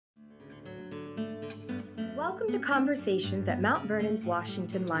Welcome to Conversations at Mount Vernon's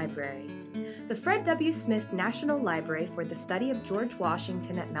Washington Library. The Fred W. Smith National Library for the Study of George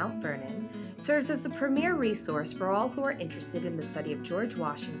Washington at Mount Vernon serves as the premier resource for all who are interested in the study of George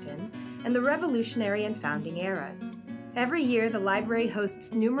Washington and the Revolutionary and founding eras. Every year, the library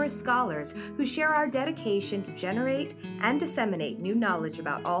hosts numerous scholars who share our dedication to generate and disseminate new knowledge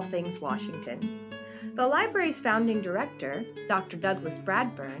about all things Washington. The library's founding director, Dr. Douglas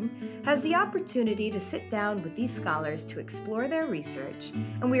Bradburn, has the opportunity to sit down with these scholars to explore their research,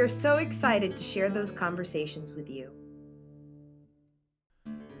 and we are so excited to share those conversations with you.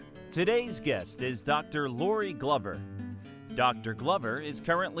 Today's guest is Dr. Lori Glover. Dr. Glover is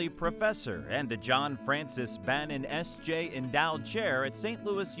currently professor and the John Francis Bannon S.J. Endowed Chair at St.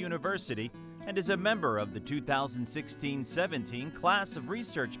 Louis University and is a member of the 2016-17 class of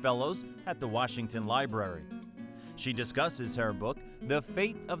Research Fellows at the Washington Library. She discusses her book, The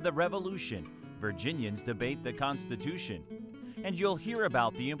Fate of the Revolution, Virginians Debate the Constitution. And you'll hear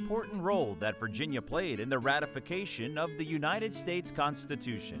about the important role that Virginia played in the ratification of the United States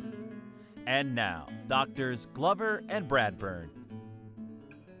Constitution. And now, Drs. Glover and Bradburn.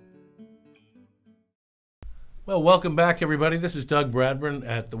 Well, welcome back, everybody. This is Doug Bradburn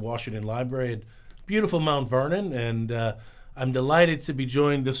at the Washington Library at beautiful Mount Vernon, and I'm delighted to be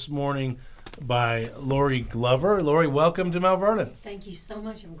joined this morning by Lori Glover. Lori, welcome to Mount Vernon. Thank you so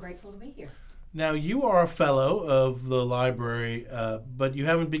much. I'm grateful to be here. Now, you are a fellow of the library, but you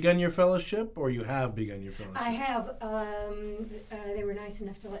haven't begun your fellowship, or you have begun your fellowship? I have. They were nice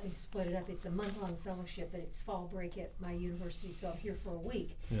enough to let me split it up. It's a month-long fellowship, but it's fall break at my university, so I'm here for a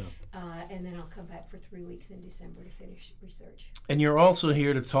week. Yeah. And then I'll come back for 3 weeks in December to finish research. And you're also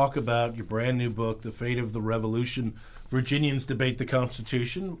here to talk about your brand new book, The Fate of the Revolution, Virginians Debate the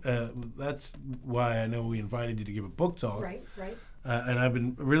Constitution. That's why I know we invited you to give a book talk. Right. And I've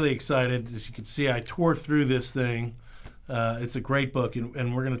been really excited. As you can see, I tore through this thing. It's a great book,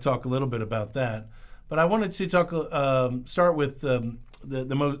 and we're going to talk a little bit about that. But I wanted to start with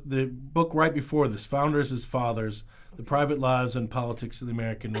the book right before this, Founders as Fathers, The Private Lives and Politics of the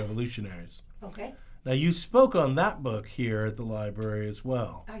American Revolutionaries. Okay. Now, you spoke on that book here at the library as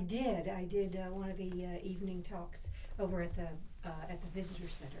well. I did one of the evening talks over at the Visitor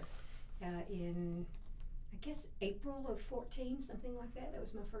Center in, I guess, April of 14, something like that. That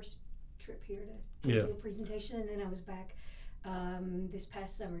was my first trip here to do a presentation, and then I was back this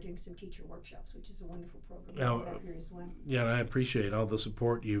past summer doing some teacher workshops, which is a wonderful program out here as well. Yeah, and I appreciate all the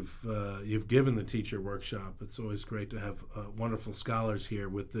support you've given the teacher workshop. It's always great to have wonderful scholars here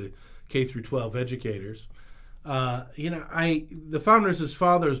with the K through 12 educators. The Founders as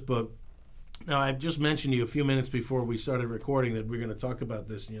Fathers book. Now, I just mentioned to you a few minutes before we started recording that we're going to talk about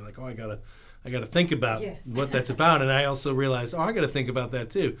this, and you're like, "Oh, I gotta think about what that's about," and I also realized, I got to think about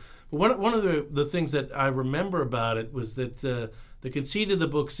that too. But one of the things that I remember about it was that the conceit of the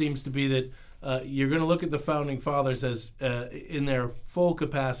book seems to be that you're going to look at the founding fathers as in their full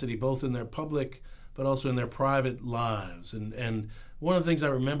capacity, both in their public but also in their private lives. And one of the things I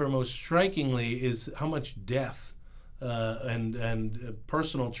remember most strikingly is how much death and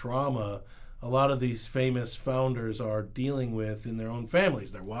personal trauma a lot of these famous founders are dealing with in their own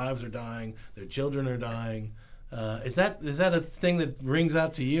families. Their wives are dying, their children are dying. Is that a thing that rings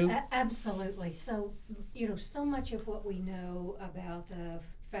out to you? Absolutely. So, so much of what we know about the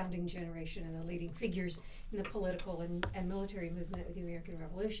founding generation and the leading figures in the political and military movement of the American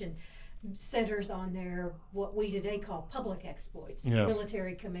Revolution centers on their, what we today call public exploits,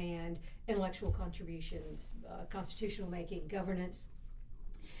 military command, intellectual contributions, constitutional making, governance.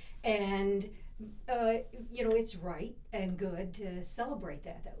 And, it's right and good to celebrate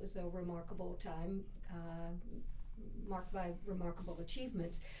that. That was a remarkable time, marked by remarkable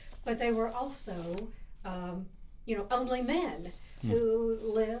achievements. But they were also, only men who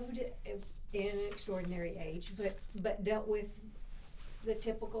lived in an extraordinary age, but dealt with the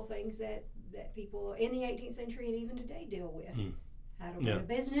typical things that people in the 18th century and even today deal with. How to run a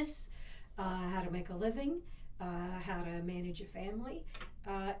business, how to make a living, how to manage a family.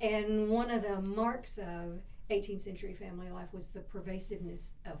 And one of the marks of 18th century family life was the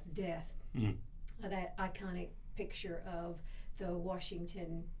pervasiveness of death. That iconic picture of the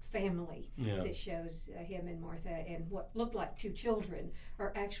Washington family that shows him and Martha and what looked like two children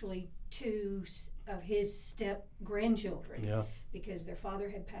are actually two of his step-grandchildren because their father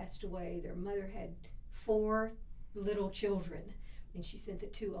had passed away, their mother had 4 little children, and she sent the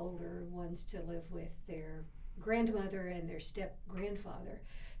 2 older ones to live with their grandmother and their step-grandfather.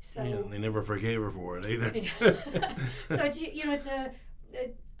 So they never forgave her for it either. So it's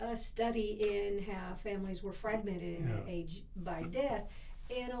a study in how families were fragmented in that age by death,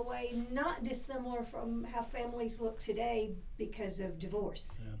 in a way not dissimilar from how families look today because of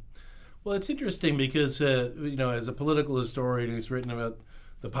divorce. Yeah. Well, it's interesting because, as a political historian who's written about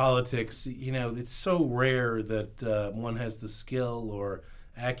the politics, it's so rare that one has the skill or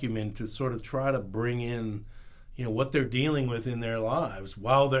acumen to sort of try to bring in, what they're dealing with in their lives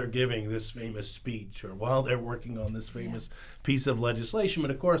while they're giving this famous speech or while they're working on this famous piece of legislation.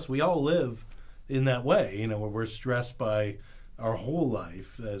 But of course, we all live in that way, where we're stressed by our whole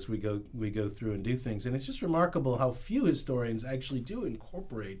life as we go through and do things. And it's just remarkable how few historians actually do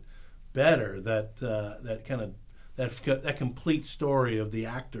incorporate better that complete story of the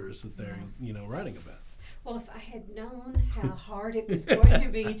actors that they're writing about. Well, if I had known how hard it was going to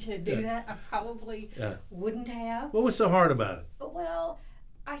be to do that, I probably wouldn't have. What was so hard about it? Well,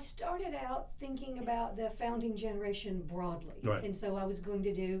 I started out thinking about the founding generation broadly. Right. And so I was going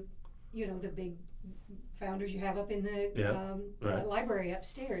to do, the big founders you have up in the library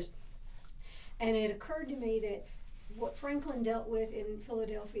upstairs. And it occurred to me that what Franklin dealt with in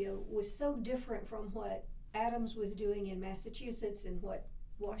Philadelphia was so different from what Adams was doing in Massachusetts and what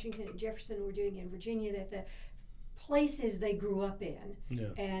Washington and Jefferson were doing in Virginia, that the places they grew up in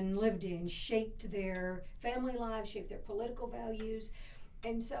and lived in shaped their family lives, shaped their political values.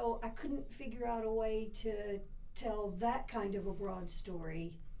 And so I couldn't figure out a way to tell that kind of a broad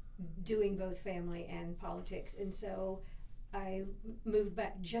story doing both family and politics. And so I moved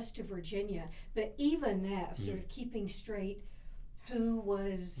back just to Virginia. But even that, sort of keeping straight who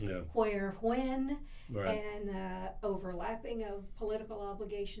was where, when, and overlapping of political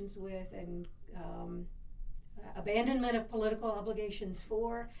obligations with and abandonment of political obligations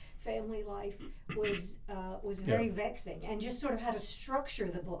for family life was very vexing, and just sort of how to structure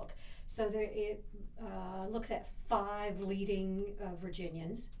the book so that it looks at 5 leading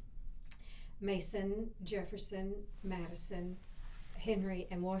Virginians: Mason, Jefferson, Madison, Henry,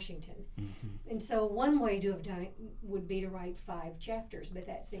 and Washington. Mm-hmm. And so one way to have done it would be to write 5 chapters, but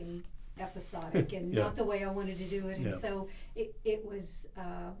that seemed episodic and not the way I wanted to do it. And so it was,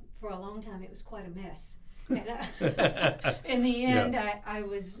 for a long time, it was quite a mess. And in the end, I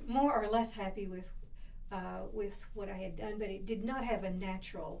was more or less happy with what I had done, but it did not have a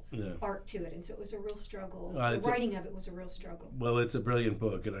natural arc to it, and so it was a real struggle. The writing of it was a real struggle. Well, it's a brilliant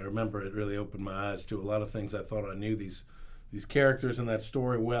book, and I remember it really opened my eyes to a lot of things. I thought I knew these characters and that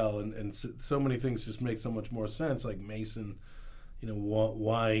story well, and so many things just make so much more sense, like Mason,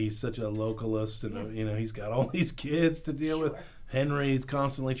 why he's such a localist, and he's got all these kids to deal with. Henry's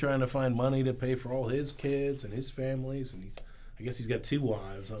constantly trying to find money to pay for all his kids and his families, and I guess he's got 2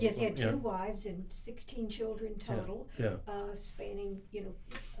 wives. Yes, he had 2 wives and 16 children total, spanning,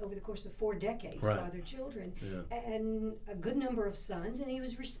 over the course of 4 decades, father children, and a good number of sons, and he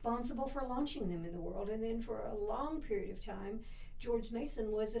was responsible for launching them in the world. And then for a long period of time, George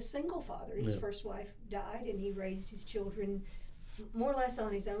Mason was a single father. His first wife died, and he raised his children more or less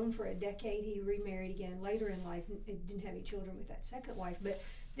on his own for a decade. He remarried again later in life and didn't have any children with that second wife. But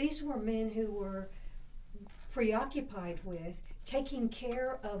these were men who were preoccupied with taking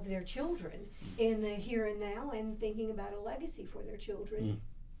care of their children in the here and now and thinking about a legacy for their children.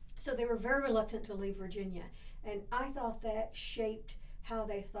 So they were very reluctant to leave Virginia. And I thought that shaped how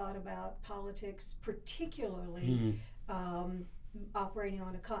they thought about politics, particularly operating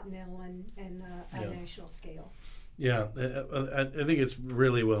on a continental and a national scale. Yeah, I think it's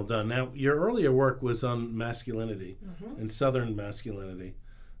really well done. Now, your earlier work was on masculinity and Southern masculinity.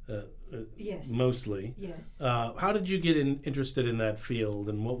 Yes. Mostly. Yes. How did you get interested in that field,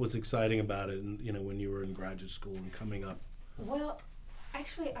 and what was exciting about it, and, when you were in graduate school and coming up? Well,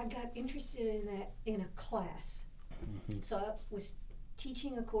 actually, I got interested in that in a class. So I was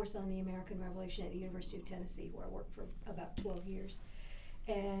teaching a course on the American Revolution at the University of Tennessee, where I worked for about 12 years.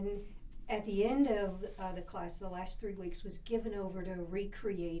 And at the end of the class, the last 3 weeks was given over to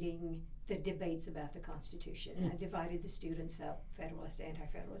recreating the debates about the Constitution. And I divided the students up, Federalist,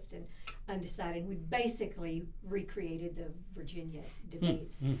 Anti-Federalist, and Undecided. We basically recreated the Virginia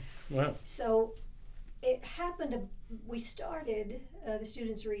debates. Wow. So it happened, we started the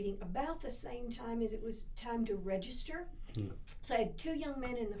students reading about the same time as it was time to register. So I had 2 young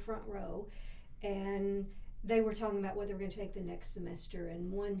men in the front row, and they were talking about what they were going to take the next semester,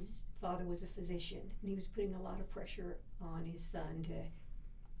 and one's father was a physician, and he was putting a lot of pressure on his son to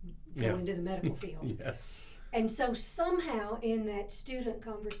go into the medical field. Yes. And so somehow in that student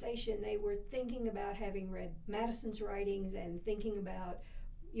conversation, they were thinking about having read Madison's writings and thinking about,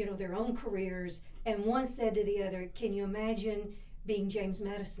 their own careers. And one said to the other, "Can you imagine being James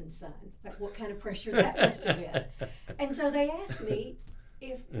Madison's son? Like, what kind of pressure that must have been?" And so they asked me,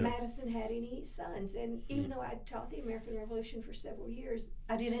 if Madison had any sons. And even though I'd taught the American Revolution for several years,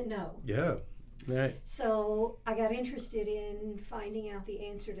 I didn't know. Yeah, right. So I got interested in finding out the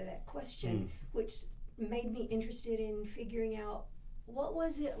answer to that question, which made me interested in figuring out what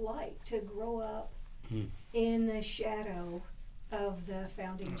was it like to grow up in the shadow of the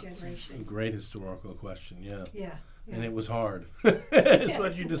founding generation. A great historical question, yeah. Yeah. And it was hard. That's Yes.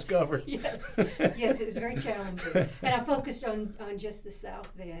 what you discovered. Yes, yes, it was very challenging. And I focused on just the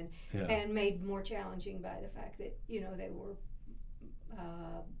South then, and made more challenging by the fact that, you know, they were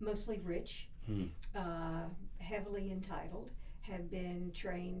mostly rich, heavily entitled, had been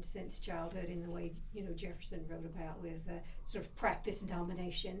trained since childhood in the way, you know, Jefferson wrote about with sort of practice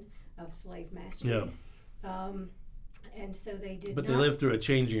domination of slave mastery. Yeah. And so they did But not. they lived through a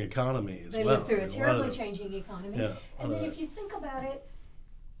changing economy as well. They lived through a lot terribly of- changing economy. Yeah, And then if you think about it,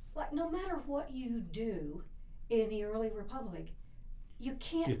 like no matter what you do in the early republic, you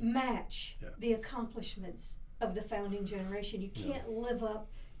can't match the accomplishments of the founding generation. You can't live up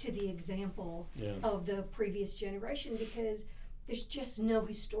to the example of the previous generation because there's just no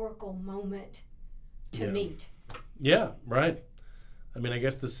historical moment to meet. Yeah, right. I mean, I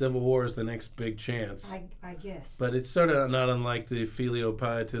guess the Civil War is the next big chance. I guess. But it's sort of not unlike the filial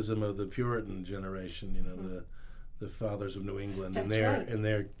pietism of the Puritan generation, you know, the fathers of New England and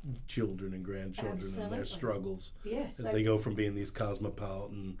their children and grandchildren and their struggles as they go from being these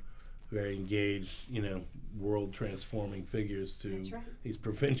cosmopolitan, very engaged, you know, world transforming figures to these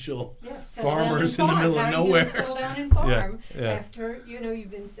provincial farmers in the middle of nowhere. Settle down and farm after, you know,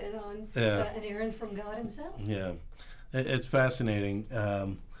 you've been sent on an errand from God himself. Yeah. It's fascinating.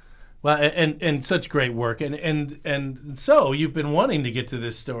 Well, and such great work. And so you've been wanting to get to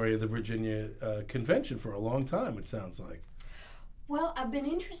this story of the Virginia Convention for a long time, it sounds like. Well, I've been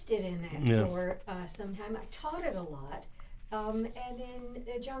interested in that for some time. I taught it a lot. And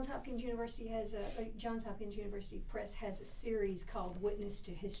then Johns Hopkins University Press has a series called Witness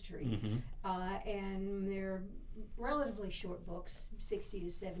to History. And they're relatively short books, 60 to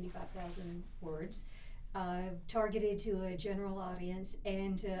 75,000 words. Targeted to a general audience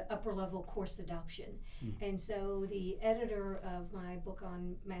and to upper-level course adoption. And so the editor of my book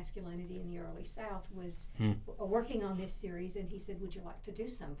on masculinity in the early South was working on this series, and he said, would you like to do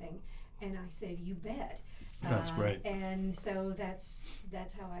something? And I said, you bet. That's great. And so that's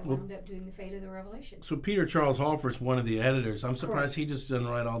how I wound up doing The Fate of the Revolution. So Peter Charles Halfor's one of the editors. I'm surprised he just doesn't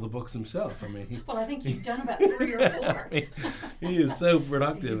write all the books himself. I mean, well, I think he's done about 3 or 4. I mean, he is so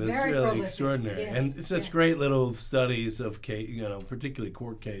productive. It's really prolific. extraordinary. Yes. And it's such great little studies of particularly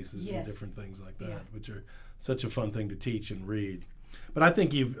court cases and different things like that, which are such a fun thing to teach and read. But I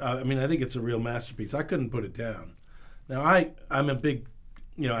think I think it's a real masterpiece. I couldn't put it down. Now, I'm a big,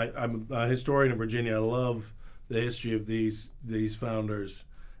 I'm a historian of Virginia. I love the history of these founders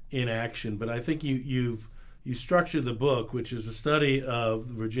in action. But I think you structured the book, which is a study of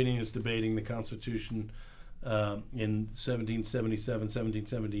Virginians debating the Constitution in 1777,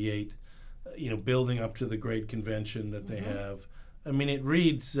 1778, building up to the great convention that they have. I mean, it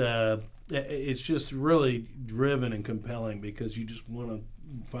reads, it's just really driven and compelling because you just want to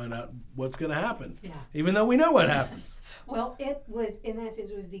find out what's going to happen, even though we know what happens. Well, it was, in that sense,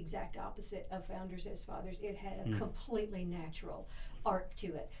 it was the exact opposite of Founders as Fathers. It had a completely natural arc to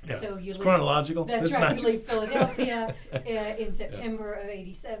it. Yeah. So you it's leave, chronological. That's right. Nice. You leave Philadelphia in September of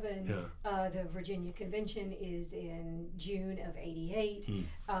 '87. The Virginia Convention is in June of '88.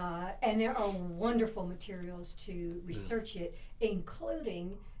 And there are wonderful materials to research it,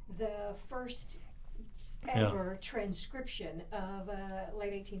 including the first ever transcription of a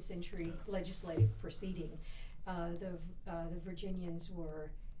late 18th century legislative proceeding. The Virginians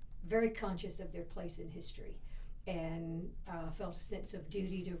were very conscious of their place in history and felt a sense of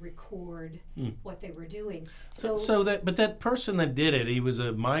duty to record what they were doing. But that person that did it, he was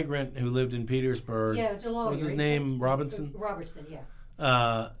a migrant who lived in Petersburg. Yeah, it's a lawyer. What was his name? Robinson? Robertson, yeah.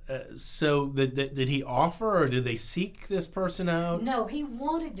 So did he offer, or did they seek this person out? No, he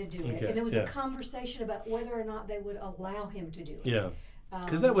wanted to do it, Okay, and there was a conversation about whether or not they would allow him to do it. Yeah,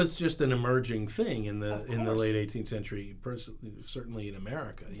 because that was just an emerging thing in the late 18th century, certainly in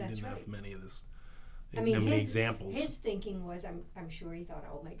America. You didn't have many of this. Many examples. His thinking was, I'm sure he thought,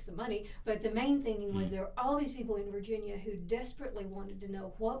 I'll make some money, but the main thinking was there were all these people in Virginia who desperately wanted to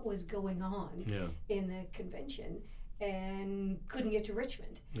know what was going on in the convention and couldn't get to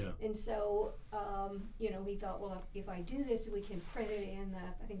Richmond. And so, he thought, well, if I do this, we can print it in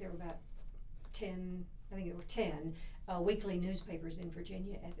I think there were about 10 weekly newspapers in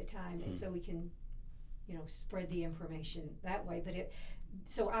Virginia at the time, and so we can, spread the information that way. But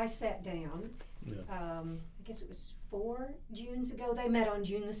so I sat down, I guess it was 4 Junes ago. They met on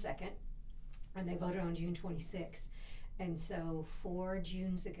June the 2nd, and they voted on June 26th. And so 4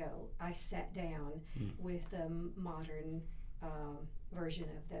 Junes ago, I sat down with the modern version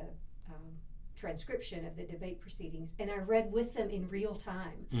of the transcription of the debate proceedings, and I read with them in real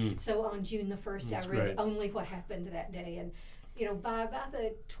time. So on June the 1st, That's I read great. only what happened that day. And by about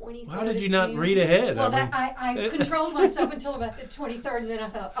the 23rd How did you of not June, read ahead? Well, I I controlled myself until about the 23rd, and then I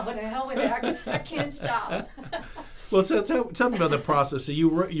thought, oh, to hell with it, I can't stop. Well, so tell me about the process. So you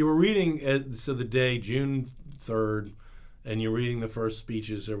were reading, the day, June 3rd, and you're reading the first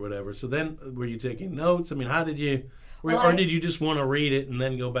speeches or whatever. So then, were you taking notes? I mean, how did you... Or did you just want to read it and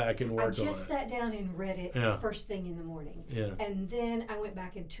then go back and work on it? I just sat down and read it first thing in the morning. Yeah. And then I went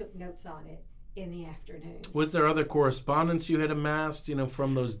back and took notes on it in the afternoon. Was there other correspondence you had amassed,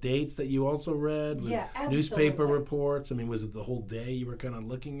 from those dates that you also read? Yeah, absolutely. Newspaper reports? I mean, was it the whole day you were kind of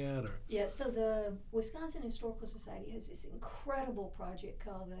looking at? Or? Yeah, so the Wisconsin Historical Society has this incredible project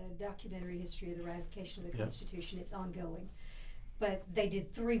called the Documentary History of the Ratification of the Constitution. It's ongoing. But they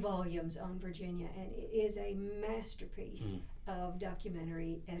did 3 volumes on Virginia, and it is a masterpiece of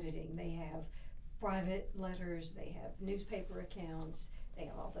documentary editing. They have private letters, they have newspaper accounts, they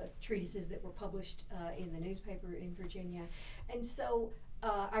have all the treatises that were published in the newspaper in Virginia. And so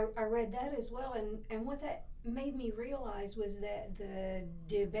I read that as well, and what that made me realize was that the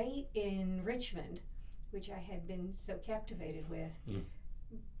debate in Richmond, which I had been so captivated with,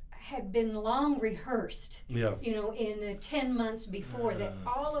 had been long rehearsed, in the 10 months before, that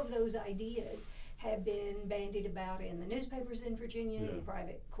all of those ideas had been bandied about in the newspapers in Virginia, in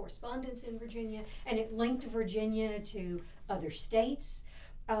private correspondence in Virginia, and it linked Virginia to other states.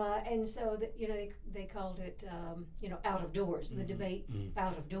 And so that they called it out of doors. The debate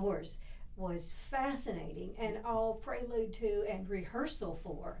out of doors was fascinating, and all prelude to and rehearsal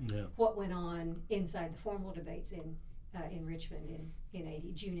for what went on inside the formal debates in Richmond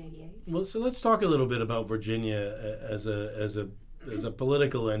in June '88. Well, so let's talk a little bit about Virginia as a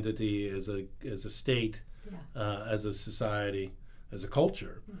political entity, as a state, as a society, as a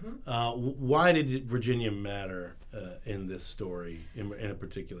culture. Why did Virginia matter in this story in a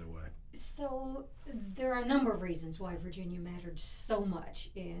particular way? So there are a number of reasons why Virginia mattered so much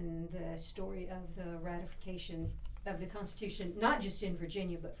in the story of the ratification of the Constitution, not just in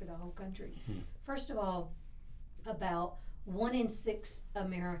Virginia, but for the whole country. First of all, about 1 in 6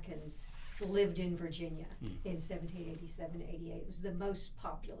 Americans lived in Virginia in 1787-88. It was the most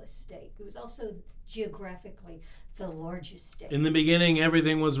populous state. It was also geographically the largest state. In the beginning,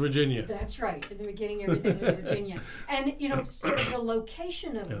 everything was Virginia. That's right. In the beginning, everything was Virginia. And, sort of the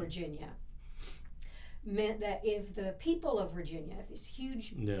location of Virginia meant that if the people of Virginia, if this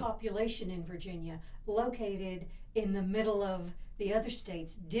huge population in Virginia located in the middle of the other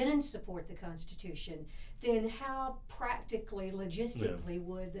states didn't support the Constitution, then how practically, logistically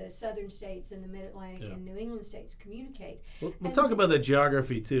would the southern states and the mid-Atlantic and New England states communicate? We'll talk about the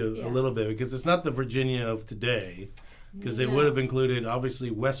geography too a little bit, because it's not the Virginia of today, because it would have included obviously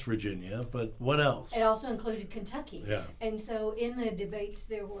West Virginia, but what else? It also included Kentucky. Yeah. And so in the debates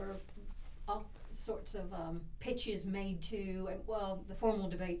there were all sorts of pitches made to, the formal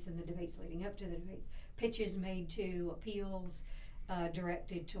debates and the debates leading up to the debates, pitches made to appeals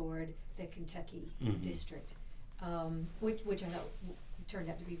directed toward the Kentucky district, which I thought turned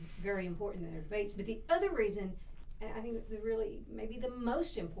out to be very important in their debates. But the other reason, and I think maybe the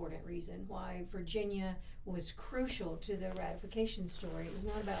most important reason why Virginia was crucial to the ratification story, it was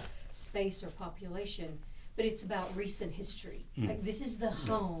not about space or population, but it's about recent history. Like, this is the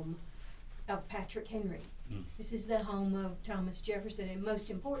home of Patrick Henry. This is the home of Thomas Jefferson, and most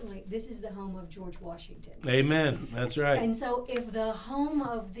importantly, this is the home of George Washington. Amen. That's right. And so if the home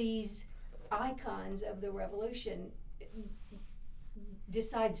of these icons of the Revolution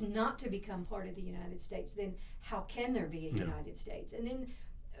decides not to become part of the United States, then how can there be a United States? And then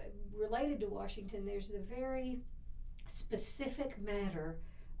related to Washington, there's the very specific matter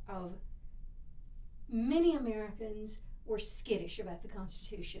of many Americans were skittish about the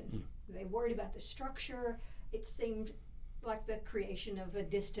Constitution. They worried about the structure. It seemed like the creation of a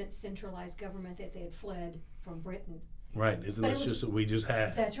distant, centralized government that they had fled from Britain. Right. Isn't this just what we just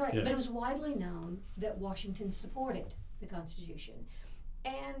had? That's right. Yeah. But it was widely known that Washington supported the Constitution.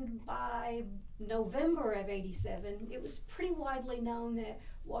 And by November of '87, it was pretty widely known that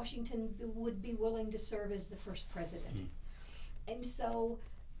Washington would be willing to serve as the first president. And so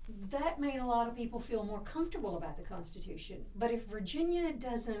that made a lot of people feel more comfortable about the Constitution. But if Virginia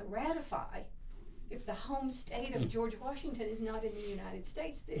doesn't ratify, if the home state of George Washington is not in the United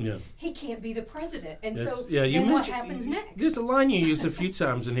States, then Yeah. he can't be the president. And That's- so yeah, you then what mentioned- happens next? There's a line you use a few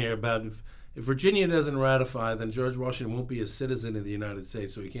times in here about if Virginia doesn't ratify, then George Washington won't be a citizen of the United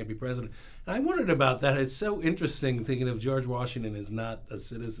States, so he can't be president. And I wondered about that. It's so interesting thinking of George Washington as not a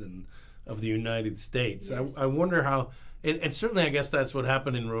citizen of the United States. Yes. I wonder how, and certainly I guess that's what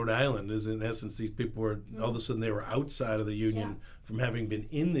happened in Rhode Island, is in essence these people were, all of a sudden they were outside of the Union from having been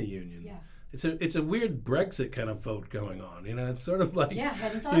in the Union. Yeah. It's a weird Brexit kind of vote going on. It's sort of like, Yeah,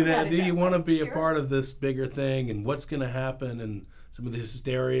 hadn't thought about it do that you want to way. be Sure. a part of this bigger thing, and what's going to happen, and some of the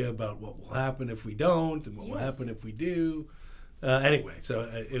hysteria about what will happen if we don't, and what will Yes. happen if we do. Anyway, so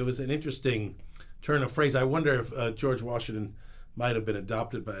it was an interesting turn of phrase. I wonder if George Washington might have been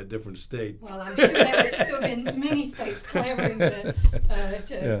adopted by a different state. Well, I'm sure there have been many states clamoring to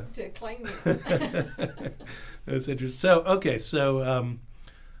claim it. That's interesting. So okay, so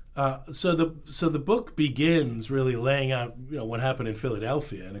the book begins really laying out what happened in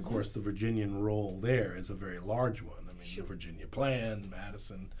Philadelphia, and of course the Virginian role there is a very large one. I mean, the Virginia Plan,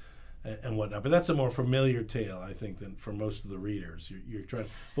 Madison, and whatnot. But that's a more familiar tale, I think, than for most of the readers. You're trying.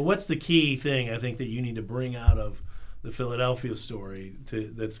 But what's the key thing I think that you need to bring out of the Philadelphia story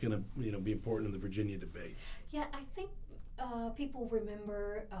that's going to be important in the Virginia debates? Yeah, I think people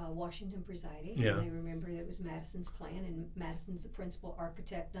remember Washington presiding. Yeah. And they remember that it was Madison's plan, and Madison's the principal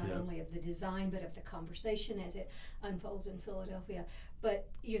architect not Yeah. only of the design but of the conversation as it unfolds in Philadelphia. But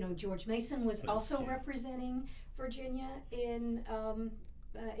George Mason was also key. representing Virginia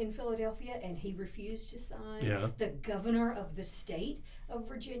in Philadelphia, and he refused to sign. Yeah. The governor of the state of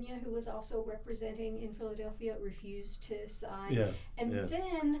Virginia, who was also representing in Philadelphia, refused to sign. Yeah. And yeah.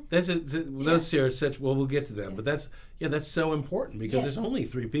 then Those here are such. Well, we'll get to them, Yeah. but that's so important because Yes. there's only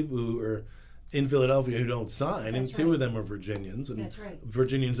 3 people who are in Philadelphia who don't sign, That's and 2 right. of them are Virginians, and That's right.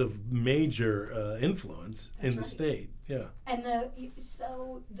 Virginians of major influence That's in the right. state. Yeah, And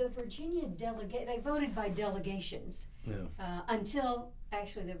so the Virginia they voted by delegations yeah, until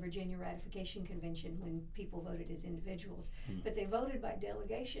actually the Virginia Ratification Convention, when people voted as individuals. But they voted by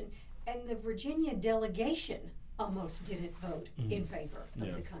delegation, and the Virginia delegation almost didn't vote in favor of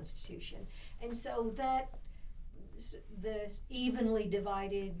Yeah. the Constitution. And so the evenly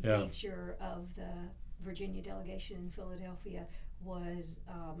divided Yeah. nature of the Virginia delegation in Philadelphia was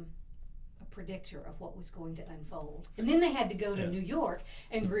a predictor of what was going to unfold. And then they had to go to Yeah. New York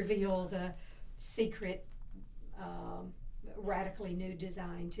and reveal the secret radically new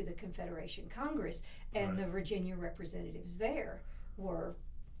design to the Confederation Congress, and Right. the Virginia representatives there were,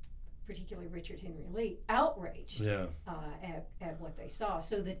 particularly Richard Henry Lee, outraged yeah. at what they saw.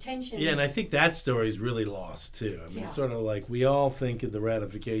 So the tensions. Yeah, and I think that story is really lost too. I mean, Yeah. it's sort of like we all think of the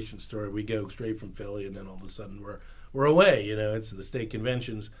ratification story. We go straight from Philly, and then all of a sudden we're away. It's the state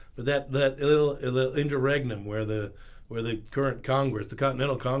conventions, but that little interregnum where the current Congress, the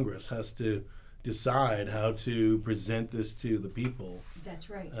Continental Congress, has to decide how to present this to the people,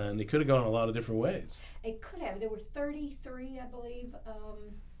 That's right. and it could have gone a lot of different ways. It could have. There were 33, I believe,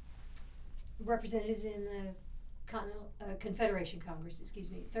 representatives in the Confederation Congress,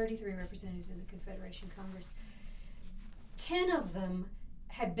 33 representatives in the Confederation Congress. 10 of them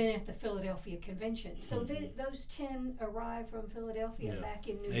had been at the Philadelphia Convention. So those 10 arrived from Philadelphia Yeah. back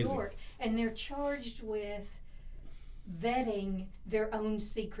in New Amazing. York, and they're charged with vetting their own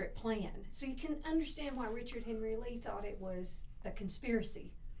secret plan. So you can understand why Richard Henry Lee thought it was a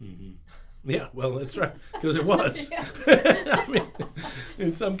conspiracy. Mm-hmm. Yeah, well, that's right, because it was. Yes. I mean,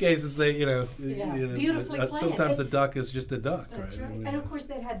 in some cases, they, Beautifully planned. sometimes a duck is just a duck, That's right? right. I mean, And of course,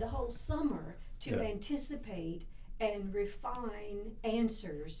 they had the whole summer to Yeah. anticipate and refine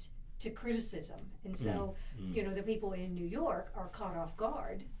answers to criticism. And so, the people in New York are caught off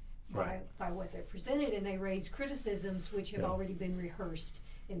guard by what they're presented, and they raise criticisms which have Yeah. already been rehearsed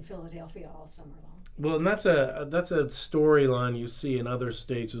in Philadelphia all summer long. Well, and that's a storyline you see in other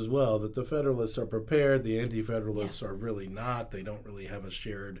states as well, that the Federalists are prepared, the Anti-Federalists are really not. They don't really have a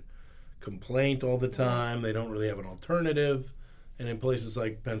shared complaint all the time. They don't really have an alternative. And in places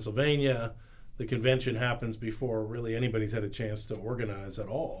like Pennsylvania, the convention happens before really anybody's had a chance to organize at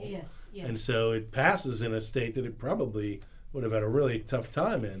all. Yes. And so it passes in a state that it probably would have had a really tough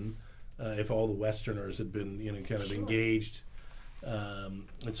time in if all the Westerners had been, kind of Sure. engaged. And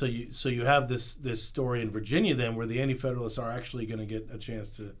so you have this story in Virginia then, where the Anti-Federalists are actually going to get a chance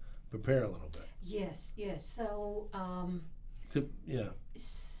to prepare a little bit. Yes. So,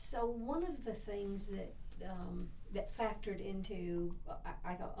 So one of the things that factored into,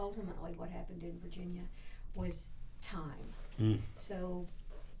 I thought ultimately what happened in Virginia was time. So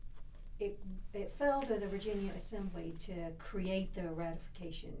it fell to the Virginia Assembly to create the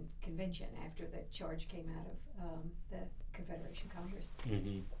ratification convention after the charge came out of the Confederation Congress.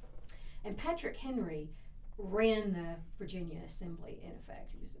 Mm-hmm. And Patrick Henry ran the Virginia Assembly, in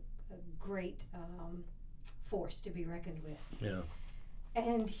effect. He was a great force to be reckoned with. Yeah.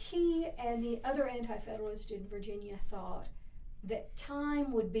 And he and the other Anti-Federalists in Virginia thought that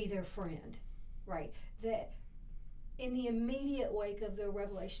time would be their friend, right? That in the immediate wake of the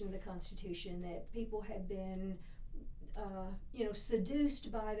revelation of the Constitution, that people had been,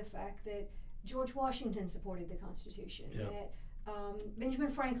 seduced by the fact that George Washington supported the Constitution, yeah. that Benjamin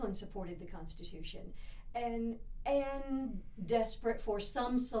Franklin supported the Constitution, and desperate for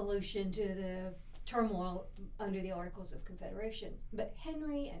some solution to the turmoil under the Articles of Confederation. But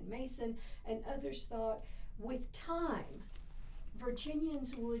Henry and Mason and others thought with time,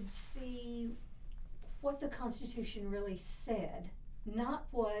 Virginians would see what the Constitution really said, not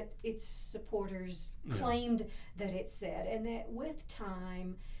what its supporters claimed that it said, and that with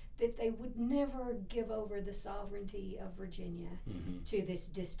time, that they would never give over the sovereignty of Virginia to this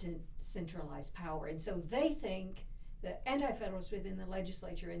distant centralized power. And so they think, the Anti-Federalists within the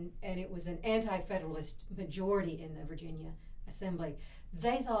legislature, and it was an Anti-Federalist majority in the Virginia Assembly,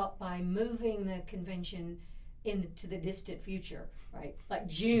 they thought by moving the convention into the distant future, right, like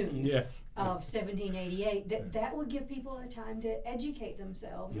June of 1788, that would give people a time to educate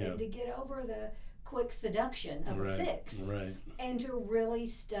themselves and to get over the quick seduction of a fix, and to really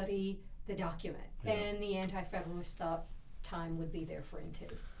study the document. And the Anti-Federalists thought time would be their friend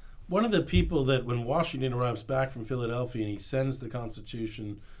too. One of the people that when Washington arrives back from Philadelphia and he sends the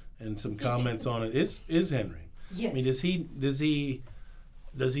Constitution and some comments on it is Henry. Yes. I mean,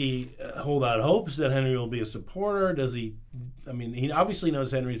 does he hold out hopes that Henry will be a supporter? He obviously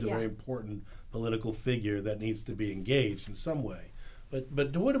knows Henry's a very important political figure that needs to be engaged in some way.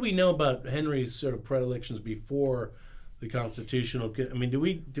 But what do we know about Henry's sort of predilections before the Constitutional? I mean, do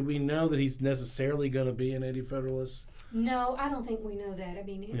we know that he's necessarily going to be an anti-federalist? No, I don't think we know that. I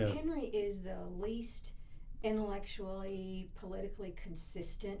mean, Henry is the least intellectually, politically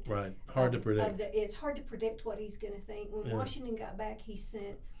consistent. Right. Hard to predict. It's hard to predict what he's going to think. When Washington got back, he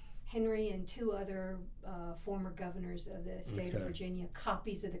sent Henry and two other former governors of the state of Virginia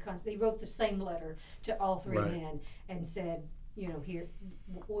copies of the Constitution. They wrote the same letter to all three men and said, here,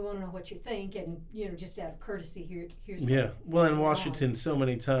 we want to know what you think, and, just out of courtesy, here's what well, in Washington, so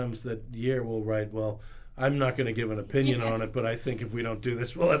many times that year we'll write, well, I'm not going to give an opinion on it, but I think if we don't do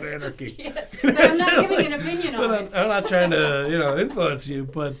this, we'll have anarchy. Yes, but I'm not giving an opinion on it. I'm not trying to, influence you,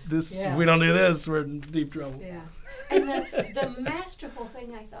 but this, if we don't do this, we're in deep trouble. Yeah. And the masterful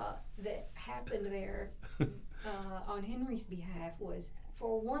thing I thought that happened there on Henry's behalf was,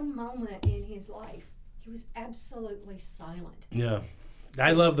 for one moment in his life, he was absolutely silent. Yeah.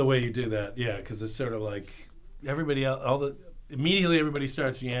 I love the way you do that, because it's sort of like everybody else, immediately everybody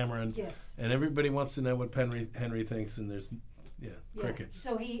starts yammering, and everybody wants to know what Henry thinks, and there's crickets.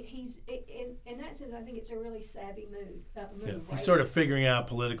 So he's in that sense, I think it's a really savvy move. He's right? sort of figuring out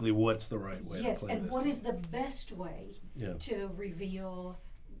politically what's the right way to play this. Yes, and what is the best way to reveal,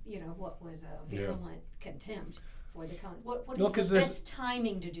 what was a virulent contempt for the what is the best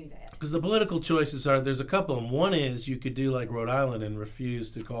timing to do that? Because the political choices there's a couple of them. One is you could do like Rhode Island and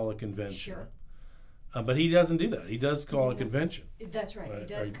refuse to call a convention. Sure. But he doesn't do that. He does call a convention. That's right. He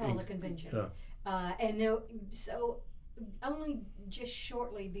does call a convention. Yeah. So only just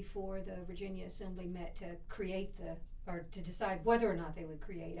shortly before the Virginia Assembly met to create to decide whether or not they would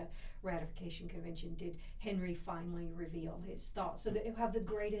create a ratification convention, did Henry finally reveal his thoughts, so that it would have the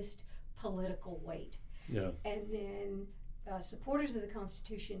greatest political weight. Yeah. And then supporters of the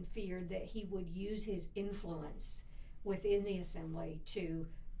Constitution feared that he would use his influence within the Assembly to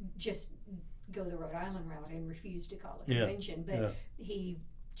just go the Rhode Island route and refuse to call a convention. But he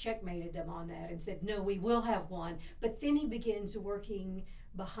checkmated them on that and said, no, we will have one. But then he begins working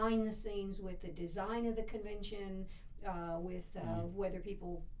behind the scenes with the design of the convention, with whether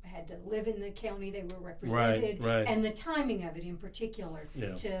people had to live in the county they were represented, and the timing of it in particular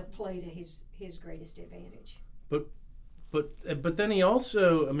to play to his greatest advantage. But then he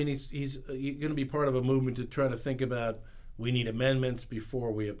also, he's going to be part of a movement to try to think about, we need amendments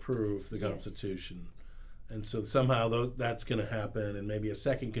before we approve the Constitution. And so somehow that's going to happen, and maybe a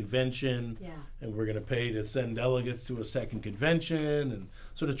second convention, and we're going to pay to send delegates to a second convention, and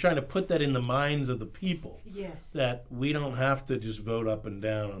sort of trying to put that in the minds of the people. Yes. That we don't have to just vote up and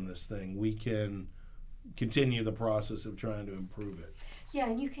down on this thing. We can continue the process of trying to improve it. Yeah,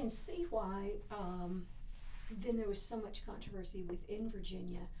 and you can see why then there was so much controversy within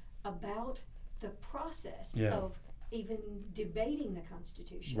Virginia about the process of even debating the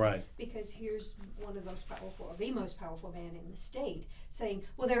Constitution. Right. Because here's one of the most powerful man in the state saying,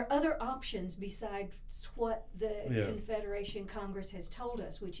 well, there are other options besides what the Confederation Congress has told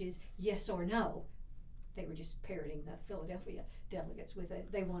us, which is yes or no. They were just parroting the Philadelphia delegates with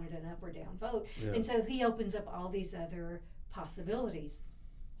they wanted an up or down vote. Yeah. And so he opens up all these other possibilities.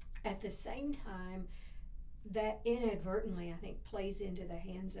 At the same time, that inadvertently, I think, plays into the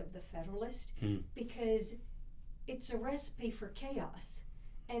hands of the Federalist because it's a recipe for chaos.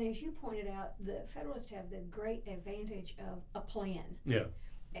 And as you pointed out, the Federalists have the great advantage of a plan. Yeah.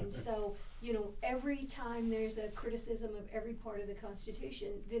 And so, every time there's a criticism of every part of the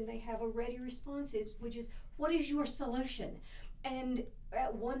Constitution, then they have a ready response, which is, what is your solution? And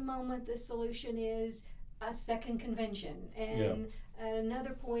at one moment, the solution is a second convention. And at another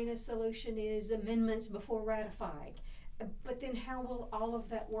point, a solution is amendments before ratifying. But then how will all of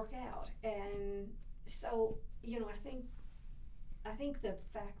that work out? And so, I think the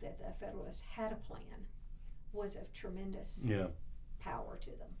fact that the Federalists had a plan was of tremendous power to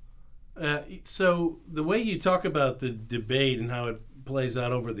them. So the way you talk about the debate and how it plays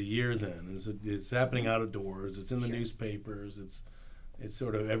out over the year then is it's happening out of doors, it's in the newspapers, it's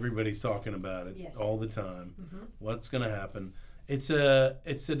sort of everybody's talking about it all the time. What's going to happen? It's a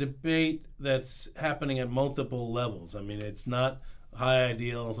debate that's happening at multiple levels. I mean, it's not high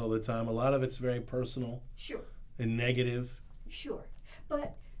ideals all the time. A lot of it's very personal and negative. Sure.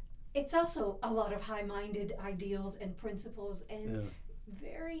 But it's also a lot of high-minded ideals and principles and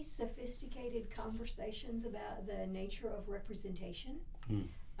very sophisticated conversations about the nature of representation,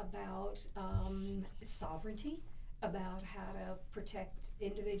 about sovereignty, about how to protect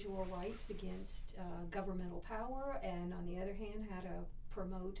individual rights against governmental power, and on the other hand, how to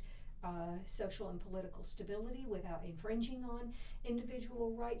promote social and political stability without infringing on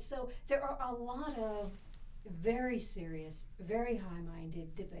individual rights. So there are a lot of very serious, very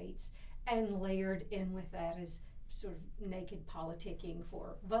high-minded debates, and layered in with that is sort of naked politicking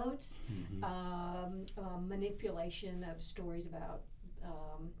for votes, manipulation of stories about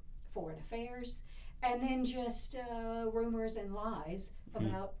foreign affairs, and then just rumors and lies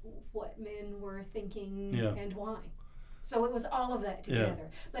about what men were thinking and why. So it was all of that together.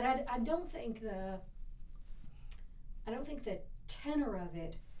 But I don't think the tenor of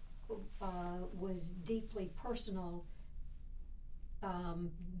it was deeply personal,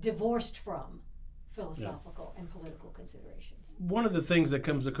 divorced from philosophical and political considerations. One of the things that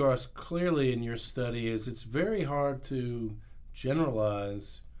comes across clearly in your study is it's very hard to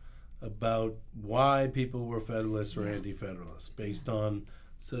generalize about why people were Federalists or Anti-Federalists based on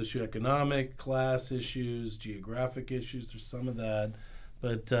socioeconomic, class issues, geographic issues. There's some of that,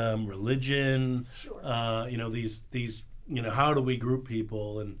 but religion. These. How do we group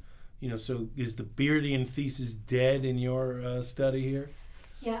people? And so is the Beardian thesis dead in your study here?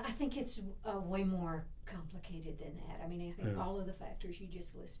 Yeah, I think it's way more complicated than that. I mean, I think all of the factors you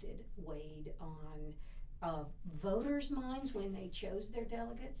just listed weighed on voters' minds when they chose their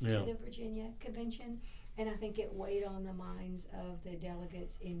delegates to the Virginia Convention, and I think it weighed on the minds of the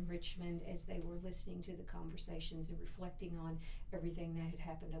delegates in Richmond as they were listening to the conversations and reflecting on everything that had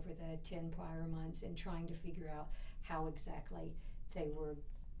happened over the 10 prior months and trying to figure out how exactly they were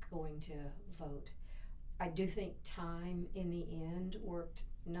going to vote. I do think time in the end worked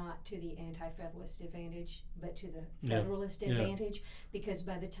not to the Anti-Federalist advantage, but to the Federalist advantage, because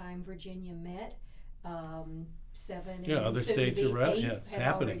by the time Virginia met, 7 and other states 8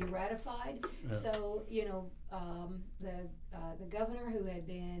 had already ratified. So the governor who had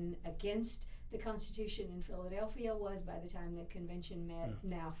been against the Constitution in Philadelphia was, by the time the convention met,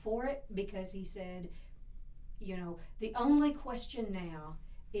 now for it, because he said, the only question now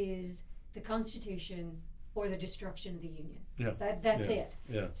is the Constitution or the destruction of the Union. That's it.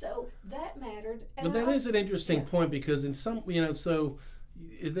 So that mattered. But that is an interesting point, because in some, so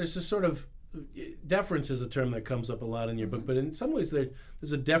there's this sort of deference is a term that comes up a lot in your book, but in some ways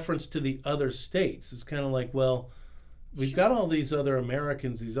there's a deference to the other states. It's kind of like, well, we've got all these other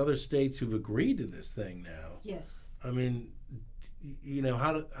Americans, these other states who've agreed to this thing now. Yes. I mean,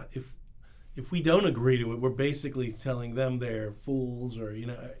 if we don't agree to it, we're basically telling them they're fools, or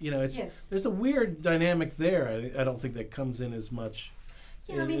it's there's a weird dynamic there. I don't think that comes in as much.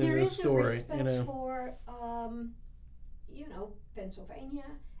 Yeah, in there this is story, a respect for Pennsylvania.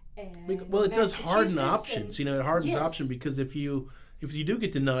 Well, it does harden options. It hardens option, because if you do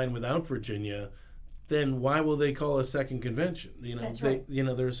get to 9 without Virginia, then why will they call a second convention? That's right.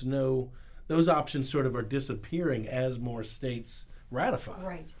 There's no, those options sort of are disappearing as more states ratify.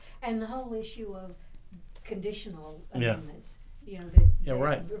 Right, and the whole issue of conditional amendments that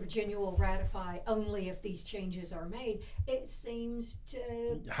right. Virginia will ratify only if these changes are made. It seems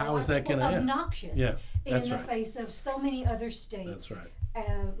to how is that going to obnoxious in the face of so many other states. That's right.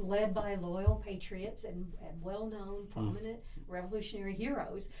 Led by loyal patriots and well-known, prominent revolutionary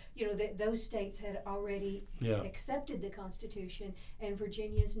heroes. Those states had already accepted the Constitution, and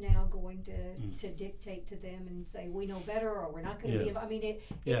Virginia's now going to dictate to them and say, we know better, or we're not going to be. I mean,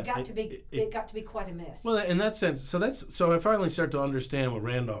 it got to be quite a mess. Well, in that sense, so I finally start to understand what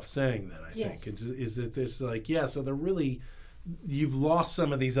Randolph's saying. Then I think is that this so they're really, you've lost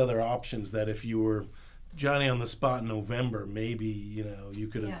some of these other options that if you were Johnny on the spot in November, maybe you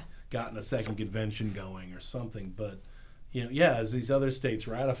could have gotten a second convention going or something. But as these other states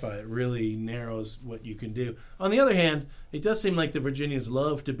ratify, it really narrows what you can do. On the other hand, it does seem like the Virginians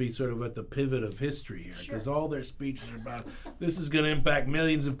love to be sort of at the pivot of history here, because all their speeches are about this is going to impact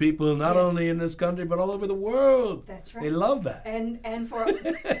millions of people, not only in this country but all over the world. That's right. They love that, and for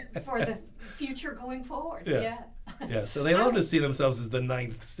the future going forward. Yeah, so they love to see themselves as the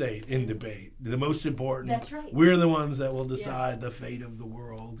ninth state in debate, the most important. That's right. We're the ones that will decide the fate of the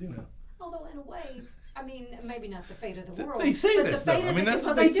world, Although in a way, I mean, maybe not the fate of the world. They say this, though. I mean, that's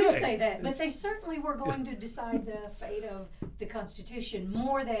what they say. do say that, but they certainly were going to decide the fate of the Constitution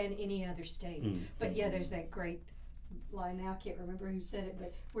more than any other state. But there's that great line now. I can't remember who said it,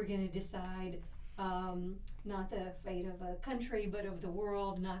 but we're going to decide not the fate of a country, but of the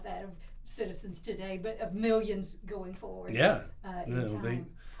world, not that of citizens today, but of millions going forward. In time.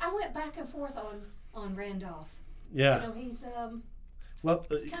 I went back and forth on Randolph. He's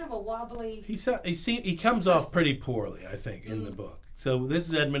he's kind of a wobbly. He comes off pretty poorly, I think, in the book. So this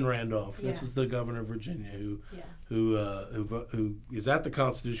is Edmund Randolph. This is the governor of Virginia who is at the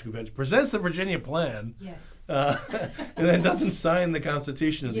Constitutional Convention, presents the Virginia plan, and then doesn't sign the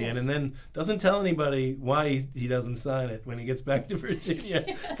Constitution at the end, and then doesn't tell anybody why he doesn't sign it when he gets back to Virginia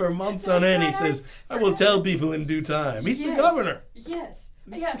for months on end. He says, "I will tell people in due time." He's the governor. Yes.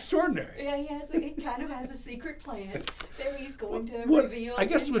 It's extraordinary. Yeah, he kind of has a secret plan that he's going to reveal. I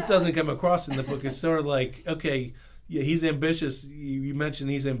guess what doesn't come across in the book is sort of like, okay, he's ambitious. You mentioned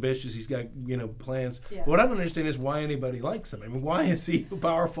he's ambitious. He's got plans. But what I don't understand is why anybody likes him. I mean, why is he a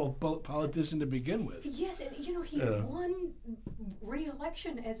powerful politician to begin with? Yes, and he won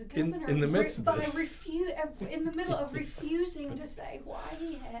re-election as a governor in the midst of this. In the middle of refusing to say why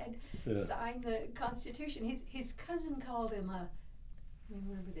he had signed the Constitution. His cousin called him a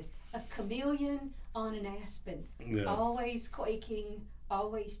chameleon on an aspen, always quaking,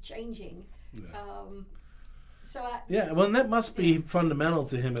 always changing. And that must be fundamental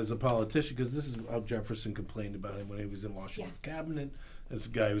to him as a politician, because this is how Jefferson complained about him when he was in Washington's cabinet. This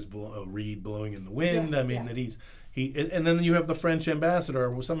guy who's a reed blowing in the wind. That and then you have the French ambassador,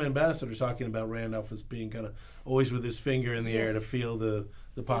 or some ambassador talking about Randolph as being kind of always with his finger in the air to feel the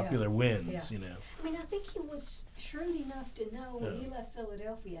popular winds. I mean, I think he was shrewd enough to know when he left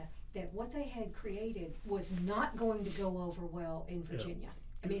Philadelphia that what they had created was not going to go over well in Virginia.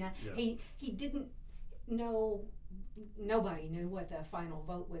 I mean, he didn't know. Nobody knew what the final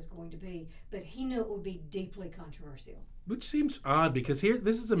vote was going to be, but he knew it would be deeply controversial. Which seems odd, because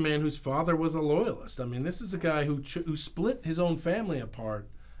this is a man whose father was a loyalist. I mean, this is a guy who split his own family apart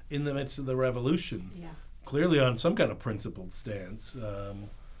in the midst of the Revolution, clearly on some kind of principled stance,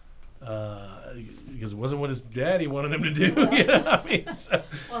 because it wasn't what his daddy wanted him to do. That's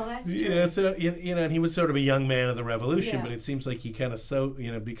true. And he was sort of a young man of the Revolution, but it seems like he kind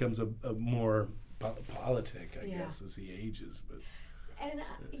of becomes a more politic, I guess, as he ages. But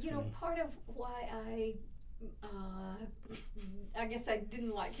part of why I guess I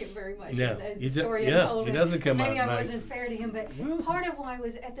didn't like him very much as the story unfolded. He doesn't come Maybe out I nice. wasn't fair to him, but part of why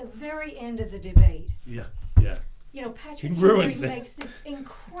was at the very end of the debate. Patrick Henry makes this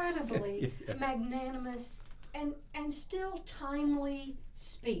incredibly magnanimous and still timely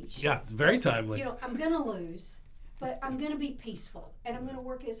speech. Yeah, very timely. I'm going to lose, but I'm going to be peaceful, and I'm going to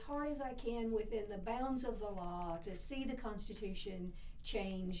work as hard as I can within the bounds of the law to see the Constitution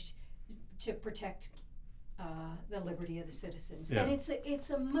changed to protect the liberty of the citizens. And it's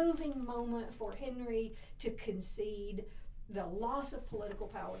a moving moment for Henry to concede the loss of political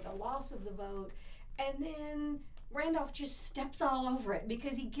power, the loss of the vote, and then Randolph just steps all over it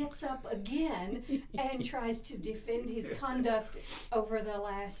because he gets up again and tries to defend his conduct over the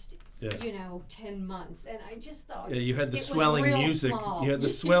last 10 months. And I just thought you had the swelling music. Small. You had the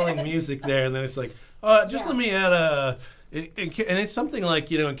swelling music there, and then it's like, let me add and it's something like,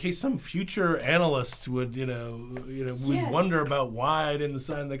 in case some future analyst would, would wonder about why I didn't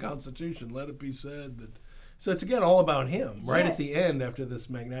sign the Constitution, let it be said that So it's again all about him, right Yes. at the end after this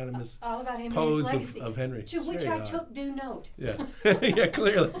magnanimous All about him and his pose legacy. of Henry. To It's which very I odd. took due note. Yeah, yeah,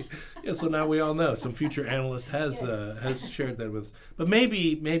 clearly. Yeah, so now we all know. Some future analyst has Yes. has shared that with us. But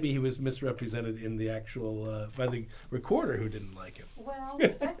maybe he was misrepresented in the actual by the recorder who didn't like him. Well,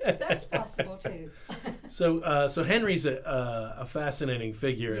 that's possible too. So Henry's a fascinating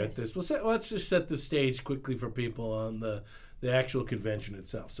figure at Yes. this. Let's just set the stage quickly for people on the actual convention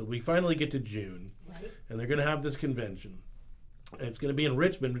itself. So we finally get to June, Right. and they're going to have this convention. And it's going to be in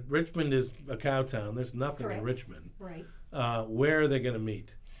Richmond. Richmond is a cow town. There's nothing Correct. in Richmond. Right. Where are they going to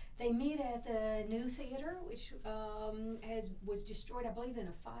meet? They meet at the New Theater, which was destroyed, I believe, in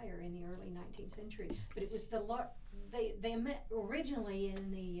a fire in the early 19th century. But it was they met originally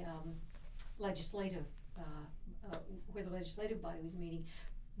in the legislative where the legislative body was meeting,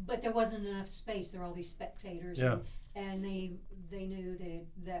 but there wasn't enough space. There were all these spectators, Yeah. and they knew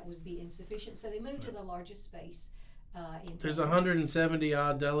that would be insufficient, so they moved to the largest space. There's 170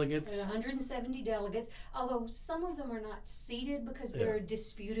 odd delegates. There's 170 delegates, although some of them are not seated because they're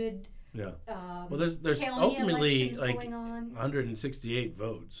disputed. Yeah. Well, there's county ultimately elections like going on. 168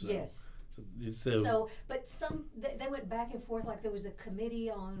 votes. So. Yes. So But they went back and forth, like there was a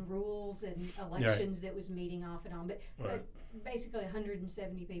committee on rules and elections that was meeting off and on. But basically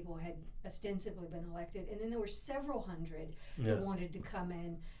 170 people had ostensibly been elected, and then there were several hundred who wanted to come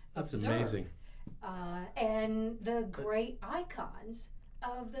in. That's observe. amazing. And the great icons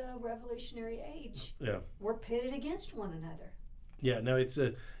of the Revolutionary Age were pitted against one another. Yeah, no, it's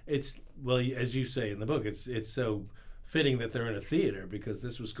well, as you say in the book, it's so fitting that they're in a theater because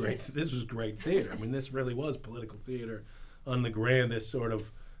this was great. Yes. This was great theater. I mean, this really was political theater on the grandest sort of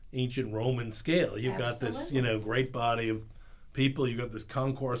ancient Roman scale. You've got this, great body of people. You've got this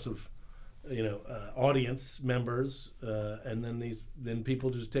concourse of, audience members, and then